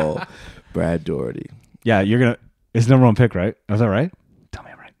 Oh, Brad Doherty. Yeah, it's number one pick, right? Is that right? Tell me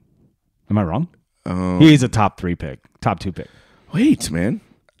I'm right. Am I wrong? He's a top 3 pick, top 2 pick. Wait, man.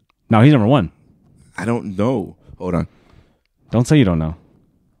 No, he's number 1. I don't know. Hold on. Don't say you don't know.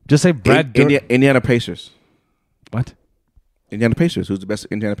 Just say Brad Doherty. Indiana Pacers. What? Indiana Pacers. Who's the best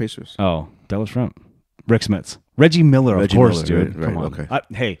Indiana Pacers? Oh, Dallas Shrimp. Rick Smits. Reggie Miller, of course, Miller, dude. right, Come on. okay.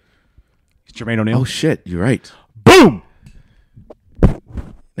 Hey, it's Jermaine O'Neal. Oh, shit. You're right. Boom!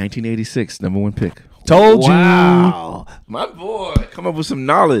 1986, number 1 pick. Told you. Wow. My boy. Come up with some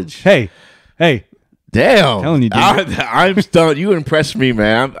knowledge. Hey. Damn. Telling you, dude. I'm stunned. You impressed me,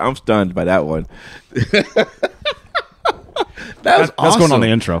 man. I'm stunned by that one. That's awesome. That's going on the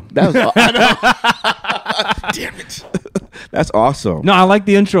intro. That was Damn it. That's awesome. No, I like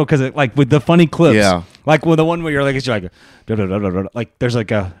the intro because like with the funny clips. Yeah. Like with the one where you're like, like there's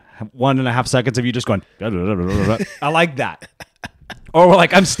like a 1.5 seconds of you just going. I like that. Or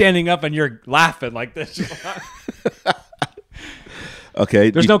like I'm standing up and you're laughing like this. Okay.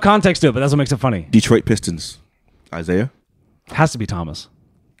 There's no context to it, but that's what makes it funny. Detroit Pistons. Isaiah? Has to be Thomas.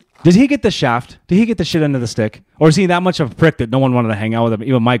 Did he get the shaft? Did he get the shit end of the stick? Or is he that much of a prick that no one wanted to hang out with him?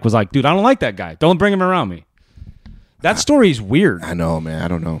 Even Mike was like, dude, I don't like that guy. Don't bring him around me. That story's weird. I know, man. I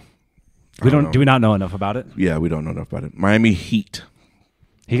don't know. Do we not know enough about it? Yeah, we don't know enough about it. Miami Heat.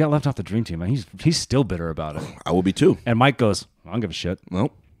 He got left off the dream team, man. He's still bitter about it. I will be too. And Mike goes, I don't give a shit.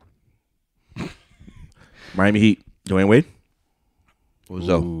 Nope. Miami Heat. Dwayne Wade? Or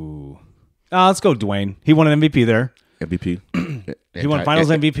Zoe? Let's go Dwayne. He won an MVP there. MVP. He won Finals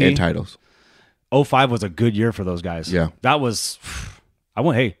MVP. And titles. 05 was a good year for those guys. Yeah. That was, I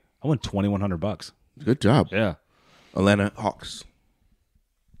won $2,100. Good job. Yeah. Atlanta Hawks.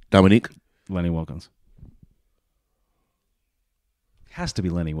 Dominique. Lenny Wilkins. Has to be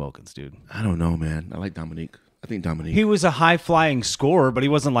Lenny Wilkins, dude. I don't know, man. I like Dominique. I think Dominique. He was a high-flying scorer, but he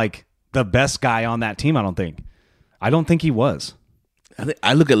wasn't like the best guy on that team, I don't think. I don't think he was.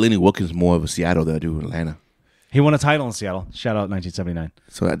 I look at Lenny Wilkins more of a Seattle than I do Atlanta. He won a title in Seattle. Shout out 1979.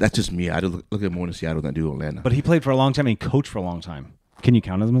 So that's just me. I look at more in Seattle than I do Atlanta. But he played for a long time and he coached for a long time. Can you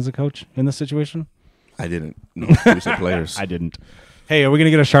count him as a coach in this situation? I didn't. No, we said players. I didn't. Hey, are we going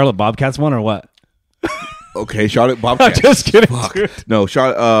to get a Charlotte Bobcats one or what? Okay, Charlotte Bobcats. Just kidding. Fuck. No,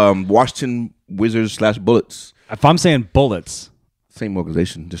 Charlotte, Washington Wizards / Bullets. If I'm saying Bullets, same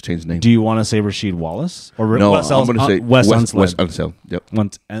organization, just changed the name. do you want to say Rasheed Wallace or no? Wes I'm going to say Wes West Unseld? Unseld. Yep.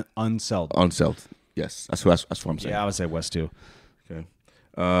 Unseld. Unseld. Yes, that's what I'm saying. Yeah, I would say West too. Okay.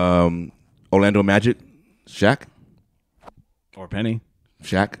 Orlando Magic, Shaq. Or Penny.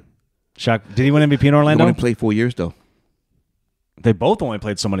 Shaq. Did he win MVP in Orlando? He only played 4 years though. They both only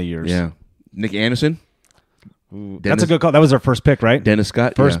played so many years. Yeah. Nick Anderson. That's a good call. That was their first pick, right? Dennis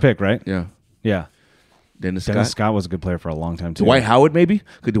Scott. First pick, right? Yeah. Yeah. Dennis Scott was a good player for a long time too. Dwight Howard, maybe?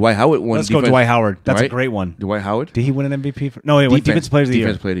 Could Dwight Howard win? Let's go Dwight Howard. That's a great one. Dwight Howard? Did he win an MVP? No, he won Defensive Player of the Year.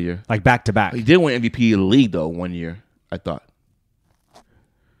 Defensive Player of the Year. Like back to back. He did win MVP of the league though 1 year. I thought. I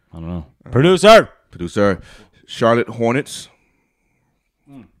don't know. Producer. Charlotte Hornets.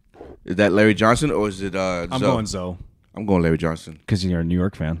 Is that Larry Johnson or is it? I'm going Zoe. I'm going Larry Johnson Because you're a New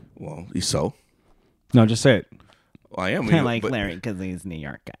York fan. Well, he's so. No, just say it. Well, I am. I like Larry because he's New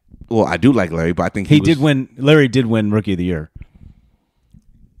York guy. Well, I do like Larry, but I think he did win. Larry did win Rookie of the Year.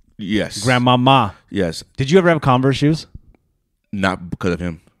 Yes. Grandmama. Yes. Did you ever have Converse shoes? Not because of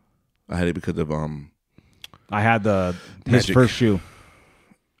him. I had it because of I had his Magic. first shoe.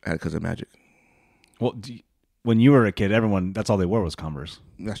 I had it because of Magic. Well, when you were a kid, everyone that's all they wore was Converse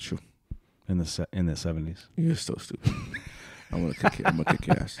That's true. in the 70s. You're so stupid. I'm gonna kick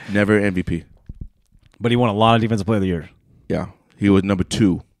your ass. Never MVP. But he won a lot of Defensive Player of the Year. Yeah, he was number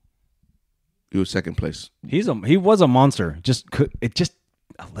 2. He was second place. He was a monster. Just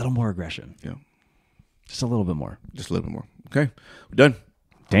a little more aggression. Yeah, just a little bit more. Just a little bit more. Okay, we're done.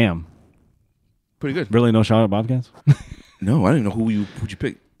 Damn, pretty good. Really, no Charlotte Bobcats? No, I didn't know who'd you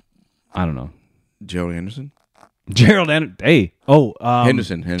pick. I don't know. Gerald Henderson. Henderson.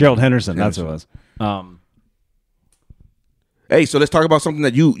 Gerald Henderson. That's what it was. Hey, so let's talk about something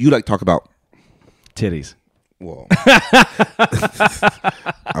that you like to talk about. Titties. Whoa.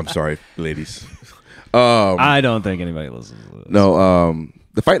 I'm sorry, ladies. I don't think anybody listens to this. No,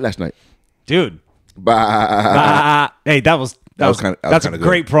 the fight last night. Dude. Bah. Hey, that's a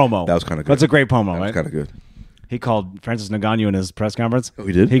great promo. That was kind of good. That's a great promo, right? That's kind of good. He called Francis Ngannou in his press conference. Oh,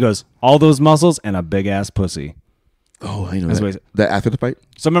 he did? He goes, all those muscles and a big-ass pussy. Oh, I know that after the fight?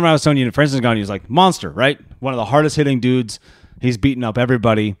 So remember I was telling you, Francis Ngannou is like monster, right? One of the hardest-hitting dudes. He's beaten up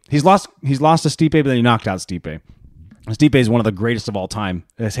everybody. He's lost to Stipe, but then he knocked out Stipe. Stipe is one of the greatest of all time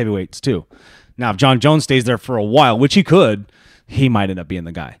as heavyweights, too. Now, if Jon Jones stays there for a while, which he could, he might end up being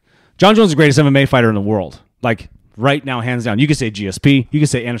the guy. Jon Jones is the greatest MMA fighter in the world. Like, right now, hands down. You could say GSP. You could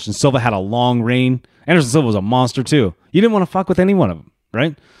say Anderson Silva had a long reign. Anderson Silva was a monster, too. You didn't want to fuck with any one of them,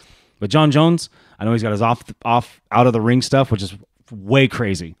 right? But Jon Jones, I know he's got his off out of the ring stuff, which is way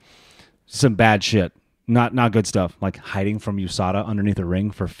crazy. Some bad shit. Not good stuff. Like hiding from USADA underneath a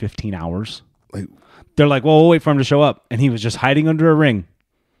ring for 15 hours. Like, they're like, well, we'll wait for him to show up. And he was just hiding under a ring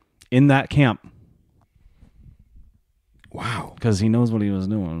in that camp. wow. Because he knows what he was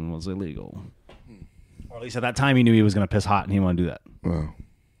doing was illegal. Or at least at that time he knew he was going to piss hot and he didn't want to do that. Wow.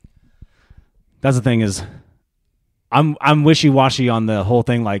 That's the thing is, I'm wishy-washy on the whole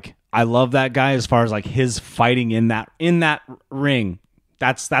thing. Like, I love that guy as far as like his fighting in that ring.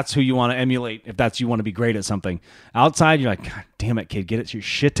 That's who you want to emulate if that's you want to be great at something. Outside, you're like, God damn it, kid, get your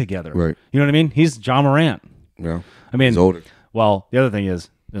shit together. Right. You know what I mean? He's John Morant. Yeah. I mean, he's older. Well, the other thing is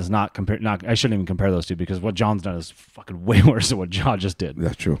not compare. Not I shouldn't even compare those two because what John's done is fucking way worse than what John just did.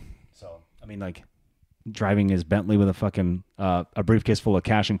 That's true. So I mean, like driving his Bentley with a fucking a briefcase full of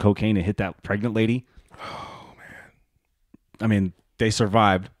cash and cocaine and hit that pregnant lady. Oh man. I mean, they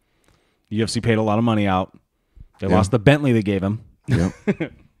survived. UFC paid a lot of money out. They lost the Bentley they gave him. Yeah.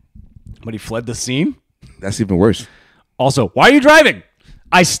 But he fled the scene. That's even worse. Also, why are you driving?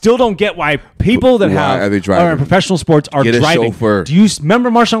 I still don't get why people that are in professional sports are Get driving. A chauffeur. Do you remember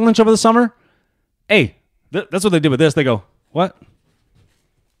Marshawn Lynch over the summer? Hey, that's what they did with this. They go, what?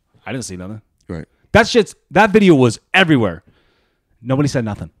 I didn't see nothing. Right. That video was everywhere. Nobody said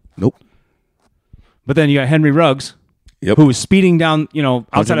nothing. Nope. But then you got Henry Ruggs, who was speeding down,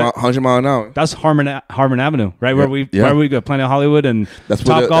 outside 100 mile an hour. That's Harmon Avenue, right? Where we go, Planet Hollywood and that's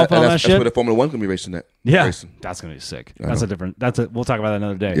Top Golf and all that shit. That's where the Formula 1 can be racing at. Yeah, racing. That's gonna be sick. We'll talk about that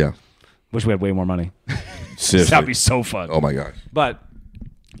another day. Yeah. Wish we had way more money. Seriously. That'd be so fun. Oh my gosh. But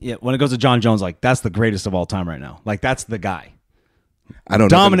yeah, when it goes to Jon Jones, like that's the greatest of all time right now. Like that's the guy. I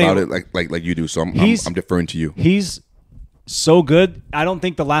don't know about it like you do, so I'm deferring to you. He's so good. I don't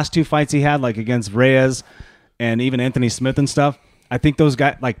think the last two fights he had, like against Reyes and even Anthony Smith and stuff, I think those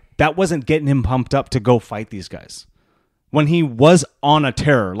guys, like that wasn't getting him pumped up to go fight these guys. When he was on a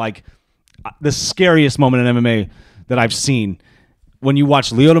tear, like the scariest moment in MMA that I've seen, when you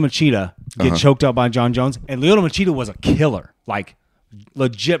watch Lyoto Machida get choked out by Jon Jones, and Lyoto Machida was a killer, like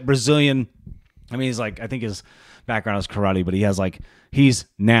legit Brazilian. I mean, he's like, I think his background is karate, but he's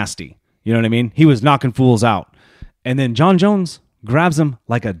nasty. You know what I mean? He was knocking fools out. And then Jon Jones grabs him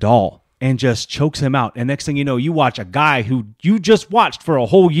like a doll and just chokes him out. And next thing you know, you watch a guy who you just watched for a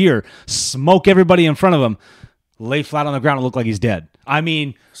whole year smoke everybody in front of him, lay flat on the ground and look like he's dead. I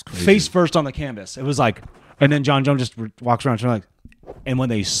mean, face first on the canvas. It was like, and then Jon Jones just walks around and like, and when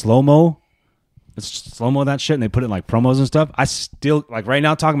they slow-mo that shit and they put it in like promos and stuff, I still, like right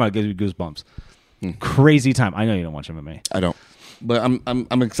now talking about it gives me goosebumps. Crazy time. I know you don't watch MMA. I don't. But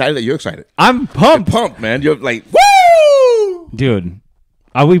I'm excited that you're excited. I'm pumped. You're pumped, man. You're like, woo! Dude,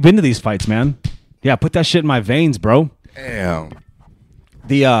 we've been to these fights, man. Yeah, put that shit in my veins, bro. Damn.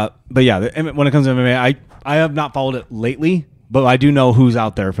 But yeah, when it comes to MMA, I have not followed it lately, but I do know who's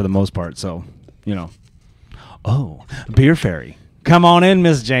out there for the most part. So, Oh, Beer Fairy. Come on in,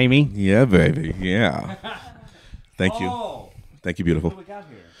 Miss Jamie. Yeah, baby. Yeah. Thank you. Thank you, beautiful. What do we got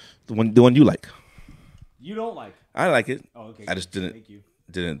here? The one you like. You don't like. I like it. Oh, okay. I just didn't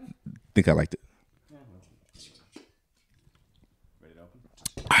think I liked it. Ready to open?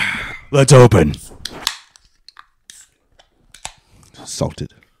 Let's open.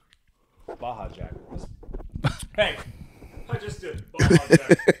 Salted. Baja Jack. Hey, I just did Baja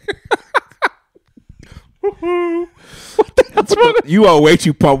Jack. What's wrong? You are way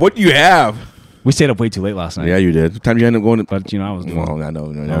too pumped. What do you have? We stayed up way too late last night. Yeah, you did. What time did you end up going to? But I was doing. Well, I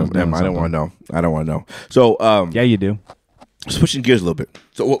know. I don't want to know. I don't want to know. So, yeah, you do. Switching gears a little bit.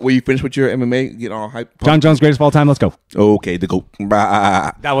 So, were you finished with your MMA? Getting all hype? Jon Jones, greatest of all time. Let's go. Okay, the GOAT.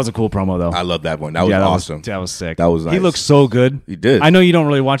 That was a cool promo, though. I love that one. That was awesome. That was sick. That was nice. He looks so good. He did. I know you don't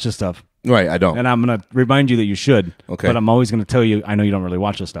really watch this stuff. Right, I don't. And I'm going to remind you that you should. Okay. But I'm always going to tell you, I know you don't really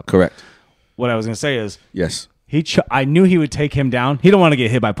watch this stuff. Correct. What I was going to say is, yes, I knew he would take him down. He don't want to get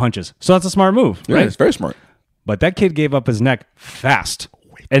hit by punches. So that's a smart move, right? Yeah, it's very smart. But that kid gave up his neck fast.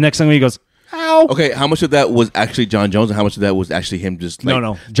 And next thing he goes, ow. Okay, how much of that was actually Jon Jones and how much of that was actually him just like...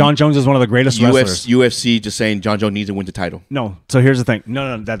 No. Jon Jones is one of the greatest wrestlers. UFC just saying Jon Jones needs to win the title. No. So here's the thing.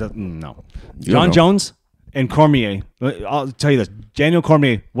 No. Jon Jones and Cormier, I'll tell you this. Daniel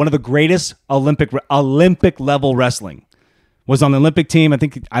Cormier, one of the greatest Olympic level wrestling, was on the Olympic team.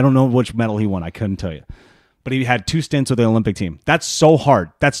 I don't know which medal he won. I couldn't tell you. But he had 2 stints with the Olympic team. That's so hard.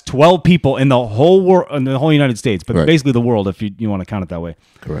 That's 12 people in the whole world, in the whole United States, but basically the world, if you want to count it that way.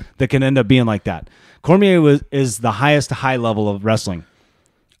 Correct. That can end up being like that. Cormier is the highest high level of wrestling.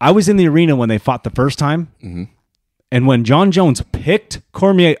 I was in the arena when they fought the first time, and when Jon Jones picked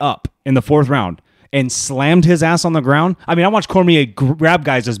Cormier up in the 4th round and slammed his ass on the ground. I mean, I watched Cormier grab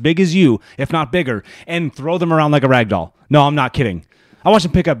guys as big as you, if not bigger, and throw them around like a rag doll. No, I'm not kidding. I watched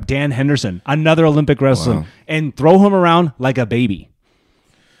him pick up Dan Henderson, another Olympic wrestler, and throw him around like a baby.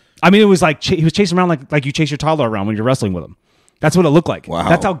 I mean, it was like he was chasing around like you chase your toddler around when you're wrestling with him. That's what it looked like. Wow.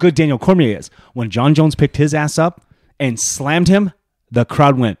 That's how good Daniel Cormier is. When Jon Jones picked his ass up and slammed him, the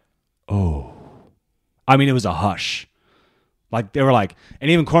crowd went, oh. I mean, it was a hush. Like, they were like, and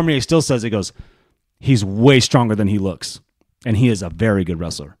even Cormier still says, he goes, he's way stronger than he looks. And he is a very good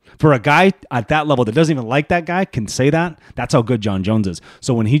wrestler. For a guy at that level that doesn't even like that guy can say that, that's how good Jon Jones is.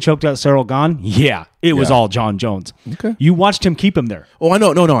 So when he choked out Cyril Gahn, it was all Jon Jones. Okay. You watched him keep him there. Oh, I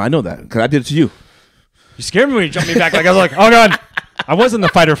know. No, I know that because I did it to you. You scared me when you jumped me back. Like, I was like, oh, God. I was in the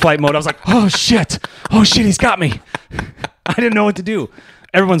fight or flight mode. I was like, oh, shit. Oh, shit, he's got me. I didn't know what to do.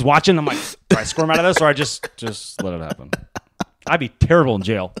 Everyone's watching. I'm like, do I squirm out of this or I just let it happen? I'd be terrible in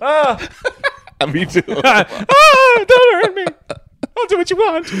jail. Me too. Don't hurt me. I'll do what you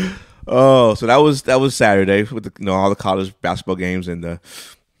want. Oh, so that was Saturday with all the college basketball games and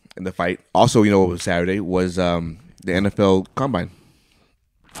the fight. Also, what was Saturday was the NFL Combine.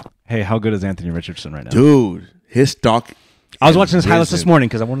 Hey, how good is Anthony Richardson right now? Dude, his stock. I was watching his highlights this morning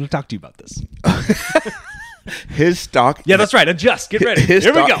because I wanted to talk to you about this. His stock. Yeah, that's right. Adjust. Get ready. Here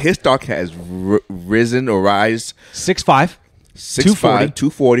we go. His stock has risen or rise. 6'5". 6'5",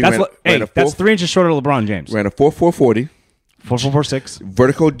 240. That's 3 inches shorter than LeBron James. Ran a 4.440. 4.46.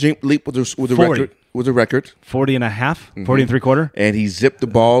 Vertical leap with a record. Was a record. 40 and a half. 40 and 3/4. And he zipped the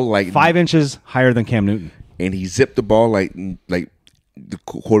ball like 5 inches higher than Cam Newton. And he zipped the ball like the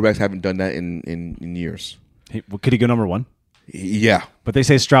quarterbacks haven't done that in years. Could he go number one? Yeah. But they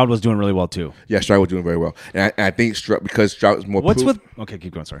say Stroud was doing really well too. Yeah, Stroud was doing very well. And I think because Stroud is more Okay,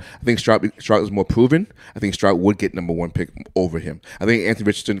 keep going, sorry. I think Stroud is more proven. I think Stroud would get number one pick over him. I think Anthony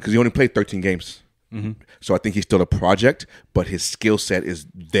Richardson, because he only played 13 games. Mm-hmm. So I think he's still a project, but his skill set is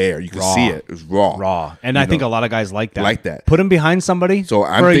there. You can see it. It's raw. And I think a lot of guys like that. Like that. Put him behind somebody for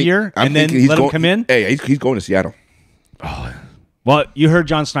a year and then let him come in. Hey, he's going to Seattle. Oh. Well, you heard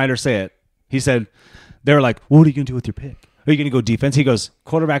John Snyder say it. He said, they were like, what are you going to do with your pick? Are you going to go defense? He goes,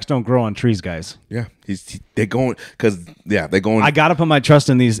 quarterbacks don't grow on trees, guys. Yeah, they're going because they're going. I got to put my trust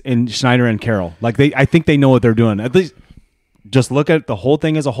in Schneider and Carroll. Like I think they know what they're doing. At least, just look at the whole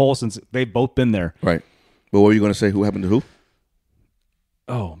thing as a whole since they've both been there. Right. But what were you going to say? Who happened to who?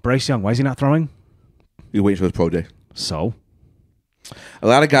 Oh, Bryce Young. Why is he not throwing? You're waiting for his pro day. So, a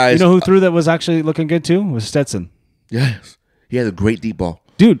lot of guys. You know who threw that was actually looking good too? Was Stetson. Yes, he had a great deep ball.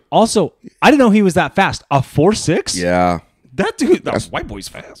 Dude, also, I didn't know he was that fast. A 4.6? Yeah. That dude, that white boy's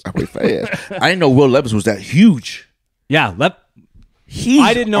fast. I didn't know Will Levis was that huge. Yeah,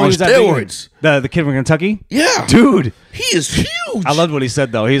 I didn't know he was steroids. That big. The kid from Kentucky? Yeah. Dude. He is huge. I loved what he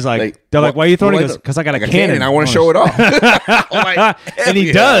said, though. He's like, they're like, why are you throwing? He goes, because I got a cannon. And I want to show it off. And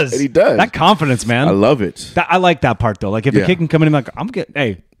he does. And he does. That confidence, man. I love it. I like that part, though. Like, if the kid can come in and I'm getting,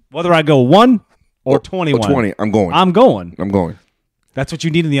 hey, whether I go 1 or 21. Or 20, I'm going. I'm going. That's what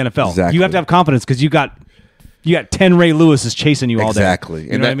you need in the NFL. Exactly. You have to have confidence because you got 10 Ray Lewis's chasing you all day. Exactly.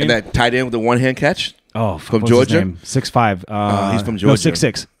 You know what I mean? And that tight end with the one-hand catch? Oh, from Georgia? 6'5". He's from Georgia. No,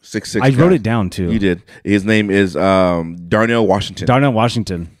 6'6". 6'6". I wrote it down, too. You did. His name is Darnell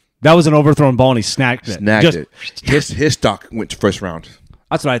Washington. That was an overthrown ball, and he snagged it. His stock went to first round.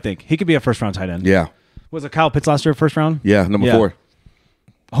 That's what I think. He could be a first-round tight end. Yeah. Was it Kyle Pitts last year, first round? Yeah, number 4.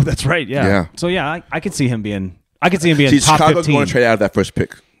 Oh, that's right. Yeah. So, yeah, I could see him being top Chicago's 15. going to trade out of that first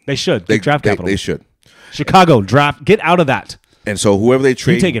pick. They should. Draft capital. They should. Chicago, draft. Get out of that. And so whoever they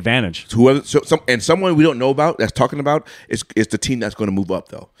trade, you take advantage. Someone we don't know about that's talking about is the team that's going to move up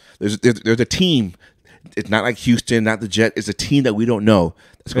though. There's a team. It's not like Houston, not the Jets. It's a team that we don't know.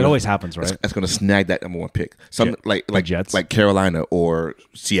 It always happens, right? That's going to snag that number 1 pick. Like Jets, like Carolina or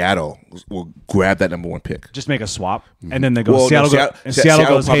Seattle will grab that number 1 pick. Just make a swap, and then they go. Seattle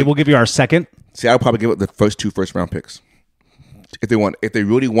goes, hey, we'll give you our second. Seattle probably give up the first 2 first-round picks. If they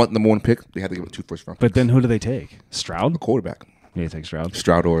really want number 1 pick, they have to give it 2 first-round picks. But then who do they take? Stroud? The quarterback. Yeah, you take Stroud.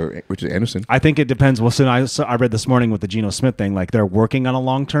 Stroud or Richard Anderson. I think it depends. Well, I read this morning with the Geno Smith thing, like they're working on a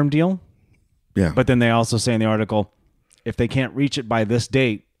long-term deal. Yeah. But then they also say in the article, if they can't reach it by this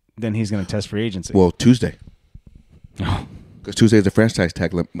date, then he's going to test free agency. Well, Tuesday. Because Tuesday is the franchise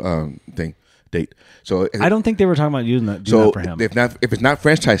tag date. So I don't think they were talking about doing that for him. If it's not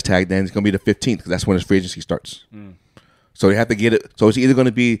franchise tag, then it's going to be the 15th because that's when his free agency starts. So they have to get it. So it's either going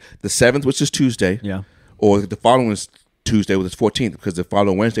to be the 7th, which is Tuesday, or the following is Tuesday, which is 14th, because the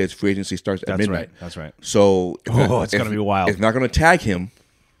following Wednesday, his free agency starts at midnight. That's right. So it's going to be wild. It's not going to tag him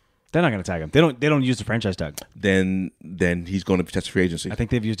They're not going to tag him. They don't use the franchise tag. then he's going to test free agency. I think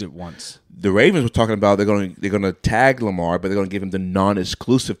they've used it once. The Ravens were talking about they're going to tag Lamar, but they're going to give him the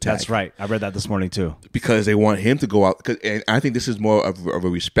non-exclusive tag. That's right. I read that this morning too. Because they want him to go out. And I think this is more of a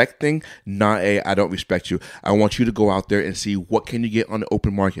respect thing, not a I don't respect you. I want you to go out there and see what can you get on the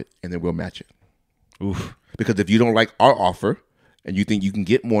open market, and then we'll match it. Oof. Because if you don't like our offer and you think you can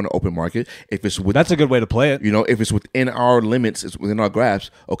get more in the open market, if it's with, That's a good way to play it. if it's within our limits, it's within our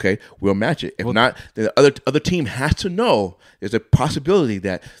grasp, okay, we'll match it. If not, the other team has to know there's a possibility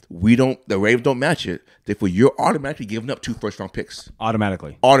that the Ravens don't match it. Therefore, you're automatically giving up 2 first-round picks.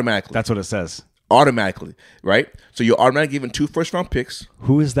 Automatically. Automatically. That's what it says. Automatically, right? So you're automatically giving 2 first-round picks.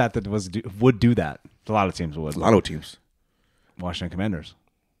 Who is that would do that? A lot of teams would. A lot of teams. Washington Commanders.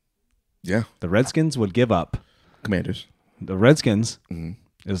 Yeah. The Redskins would give up. Commanders. The Redskins,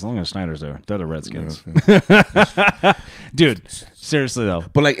 as long as Snyder's there, they're the Redskins. Yeah. Dude, seriously though.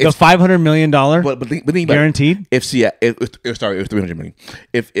 But like the $500 million but think guaranteed? It was $300 million.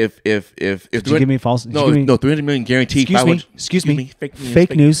 If Did you give me false? No, $300 million guaranteed. Excuse me.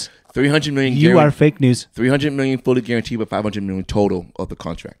 Fake news. $300 million. You are fake news. $300 million fully guaranteed, but $500 million total of the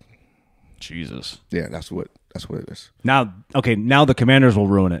contract. Jesus. Yeah, that's what it is. Now the Commanders will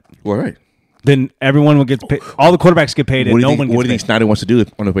ruin it. Well, right. Then everyone will get paid. All the quarterbacks get paid, and no one gets paid. What do you think Snyder wants to do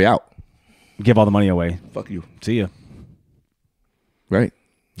on the way out? Give all the money away. Fuck you. See ya. Right.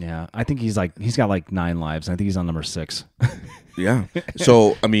 Yeah, I think he's got like 9 lives. I think he's on number 6. Yeah.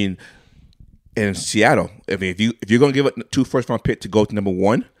 So I mean, in Seattle, if you're going to give it 2 first-round pick to go to number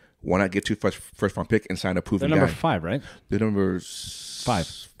 1, why not get 2 first-round pick and sign a proven guy? They're number 5, right? They're number 5.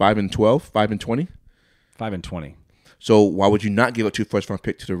 5 and 12, 5 and 20. 5 and 20. So why would you not give a 2 first-round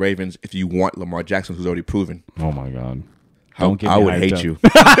pick to the Ravens if you want Lamar Jackson, who's already proven? Oh my God! I would hate you.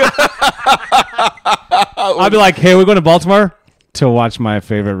 I'd be like, "Hey, we're going to Baltimore to watch my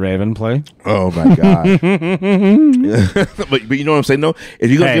favorite Raven play." Oh my God! but you know what I'm saying? No,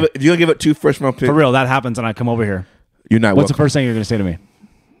 if you're gonna give it 2 first-round picks for real, that happens, and I come over here. You're not. What's the first thing you're going to say to me?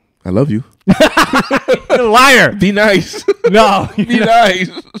 I love you. Liar. Be nice. No. Be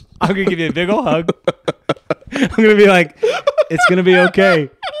nice. I'm going to give you a big old hug. I'm going to be like, it's going to be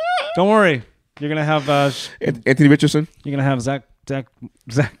okay. Don't worry. You're going to have Anthony Richardson. You're going to have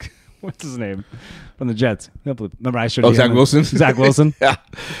Zach. What's his name? From the Jets. Remember I showed you. Zach Wilson? Zach Wilson? Yeah.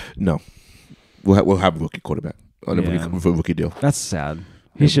 No. We'll have a rookie quarterback on a rookie deal. That's sad.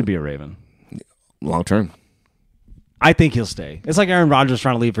 He should be a Raven. Long term. I think he'll stay. It's like Aaron Rodgers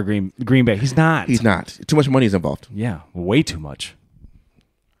trying to leave for Green Bay. He's not. He's not. Too much money is involved. Yeah, way too much.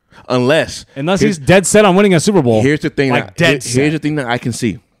 Unless he's dead set on winning a Super Bowl. Here's the thing. Like here's the thing that I can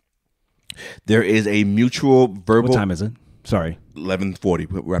see. There is a mutual verbal. What time is it? Sorry.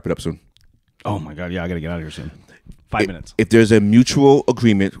 11:40. We'll wrap it up soon. Oh my God! Yeah, I got to get out of here soon. 5 minutes. If there's a mutual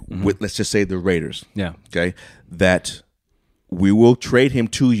agreement with, let's just say, the Raiders. Yeah. Okay. That we will trade him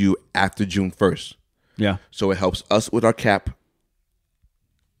to you after June 1st. Yeah. So it helps us with our cap.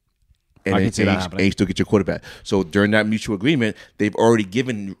 And I can see that happening. And you still get your quarterback. So during that mutual agreement, they've already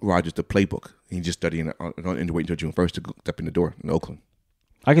given Rodgers the playbook. He's just studying and waiting until June 1st to step in the door in Oakland.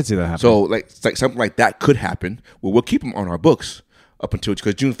 I can see that happening. So like something like that could happen. Well, we'll keep him on our books up until,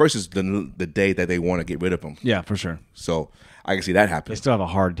 because June 1st is the day that they want to get rid of him. Yeah, for sure. So I can see that happen. They still have a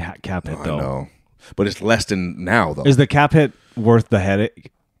hard cap hit, though. I know. But it's less than now, though. Is the cap hit worth the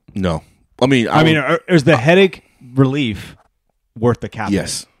headache? No. I mean, is the headache relief worth the cap hit?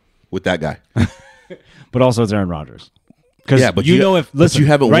 Yes, with that guy. But also it's Aaron Rodgers. Because but you know if, listen, you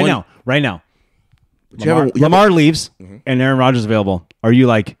haven't right now, Lamar leaves and Aaron Rodgers available. Are you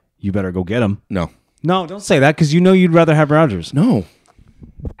like, you better go get him? No, don't say that, because you know you'd rather have Rodgers. No.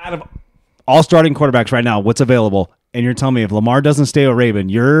 Out of all starting quarterbacks right now, what's available? And you're telling me if Lamar doesn't stay a Raven,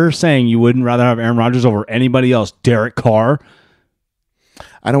 you're saying you wouldn't rather have Aaron Rodgers over anybody else? Derek Carr?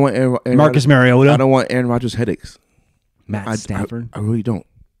 I don't want Aaron Marcus Mariota? I don't want Aaron Rodgers' headaches. Matt Stafford? I really don't.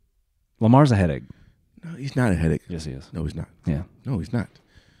 Lamar's a headache. No, he's not a headache. Yes, he is. No, he's not. Yeah. No, he's not.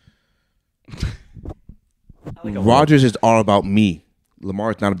 Rodgers is all about me. Lamar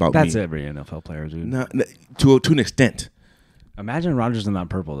is not about me. That's every NFL player, dude. No, to an extent. Imagine Rodgers in that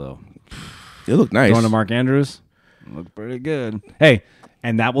purple, though. They look nice. Going to Mark Andrews. Look pretty good. Hey,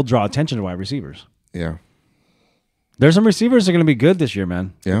 and that will draw attention to wide receivers. Yeah. There's some receivers that are going to be good this year,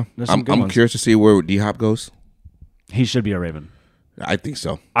 man. Yeah. I'm curious to see where D-Hop goes. He should be a Raven. I think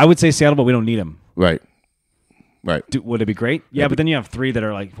so. I would say Seattle, but we don't need him. Right. Would it be great? Yeah, but then you have 3 that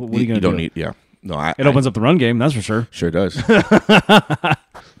are like, what are you going to do? You don't need, yeah. No, it opens up the run game, that's for sure. Sure does. I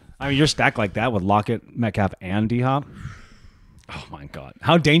mean, you're stacked like that with Lockett, Metcalf, and D-Hop. Oh, my God.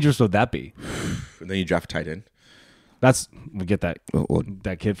 How dangerous would that be? And then you draft a tight end. We get that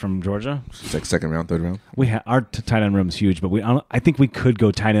that kid from Georgia. It's like second round, third round. Our tight end room is huge, but I think we could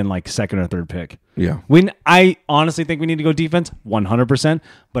go tight end like second or third pick. Yeah. I honestly think we need to go defense 100%,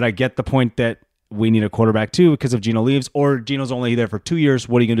 but I get the point that we need a quarterback too because if Geno leaves or Geno's only there for 2 years.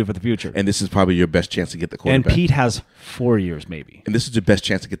 What are you going to do for the future? And this is probably your best chance to get the quarterback. And Pete has 4 years maybe. And this is your best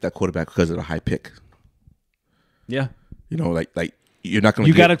chance to get that quarterback because of the high pick. Yeah. You know, like you're not going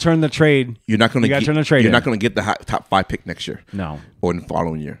to. You got to turn the trade. You're not going to turn the trade. You're not going to get the top 5 pick next year. No. Or in the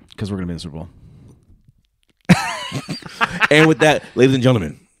following year. Because we're going to be in the Super Bowl. And with that, ladies and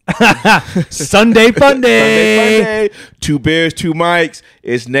gentlemen. Sunday Funday. 2 Bears, 2 Mikes.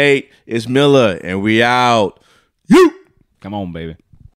 It's Nate. It's Miller. And we out. You. Come on, baby.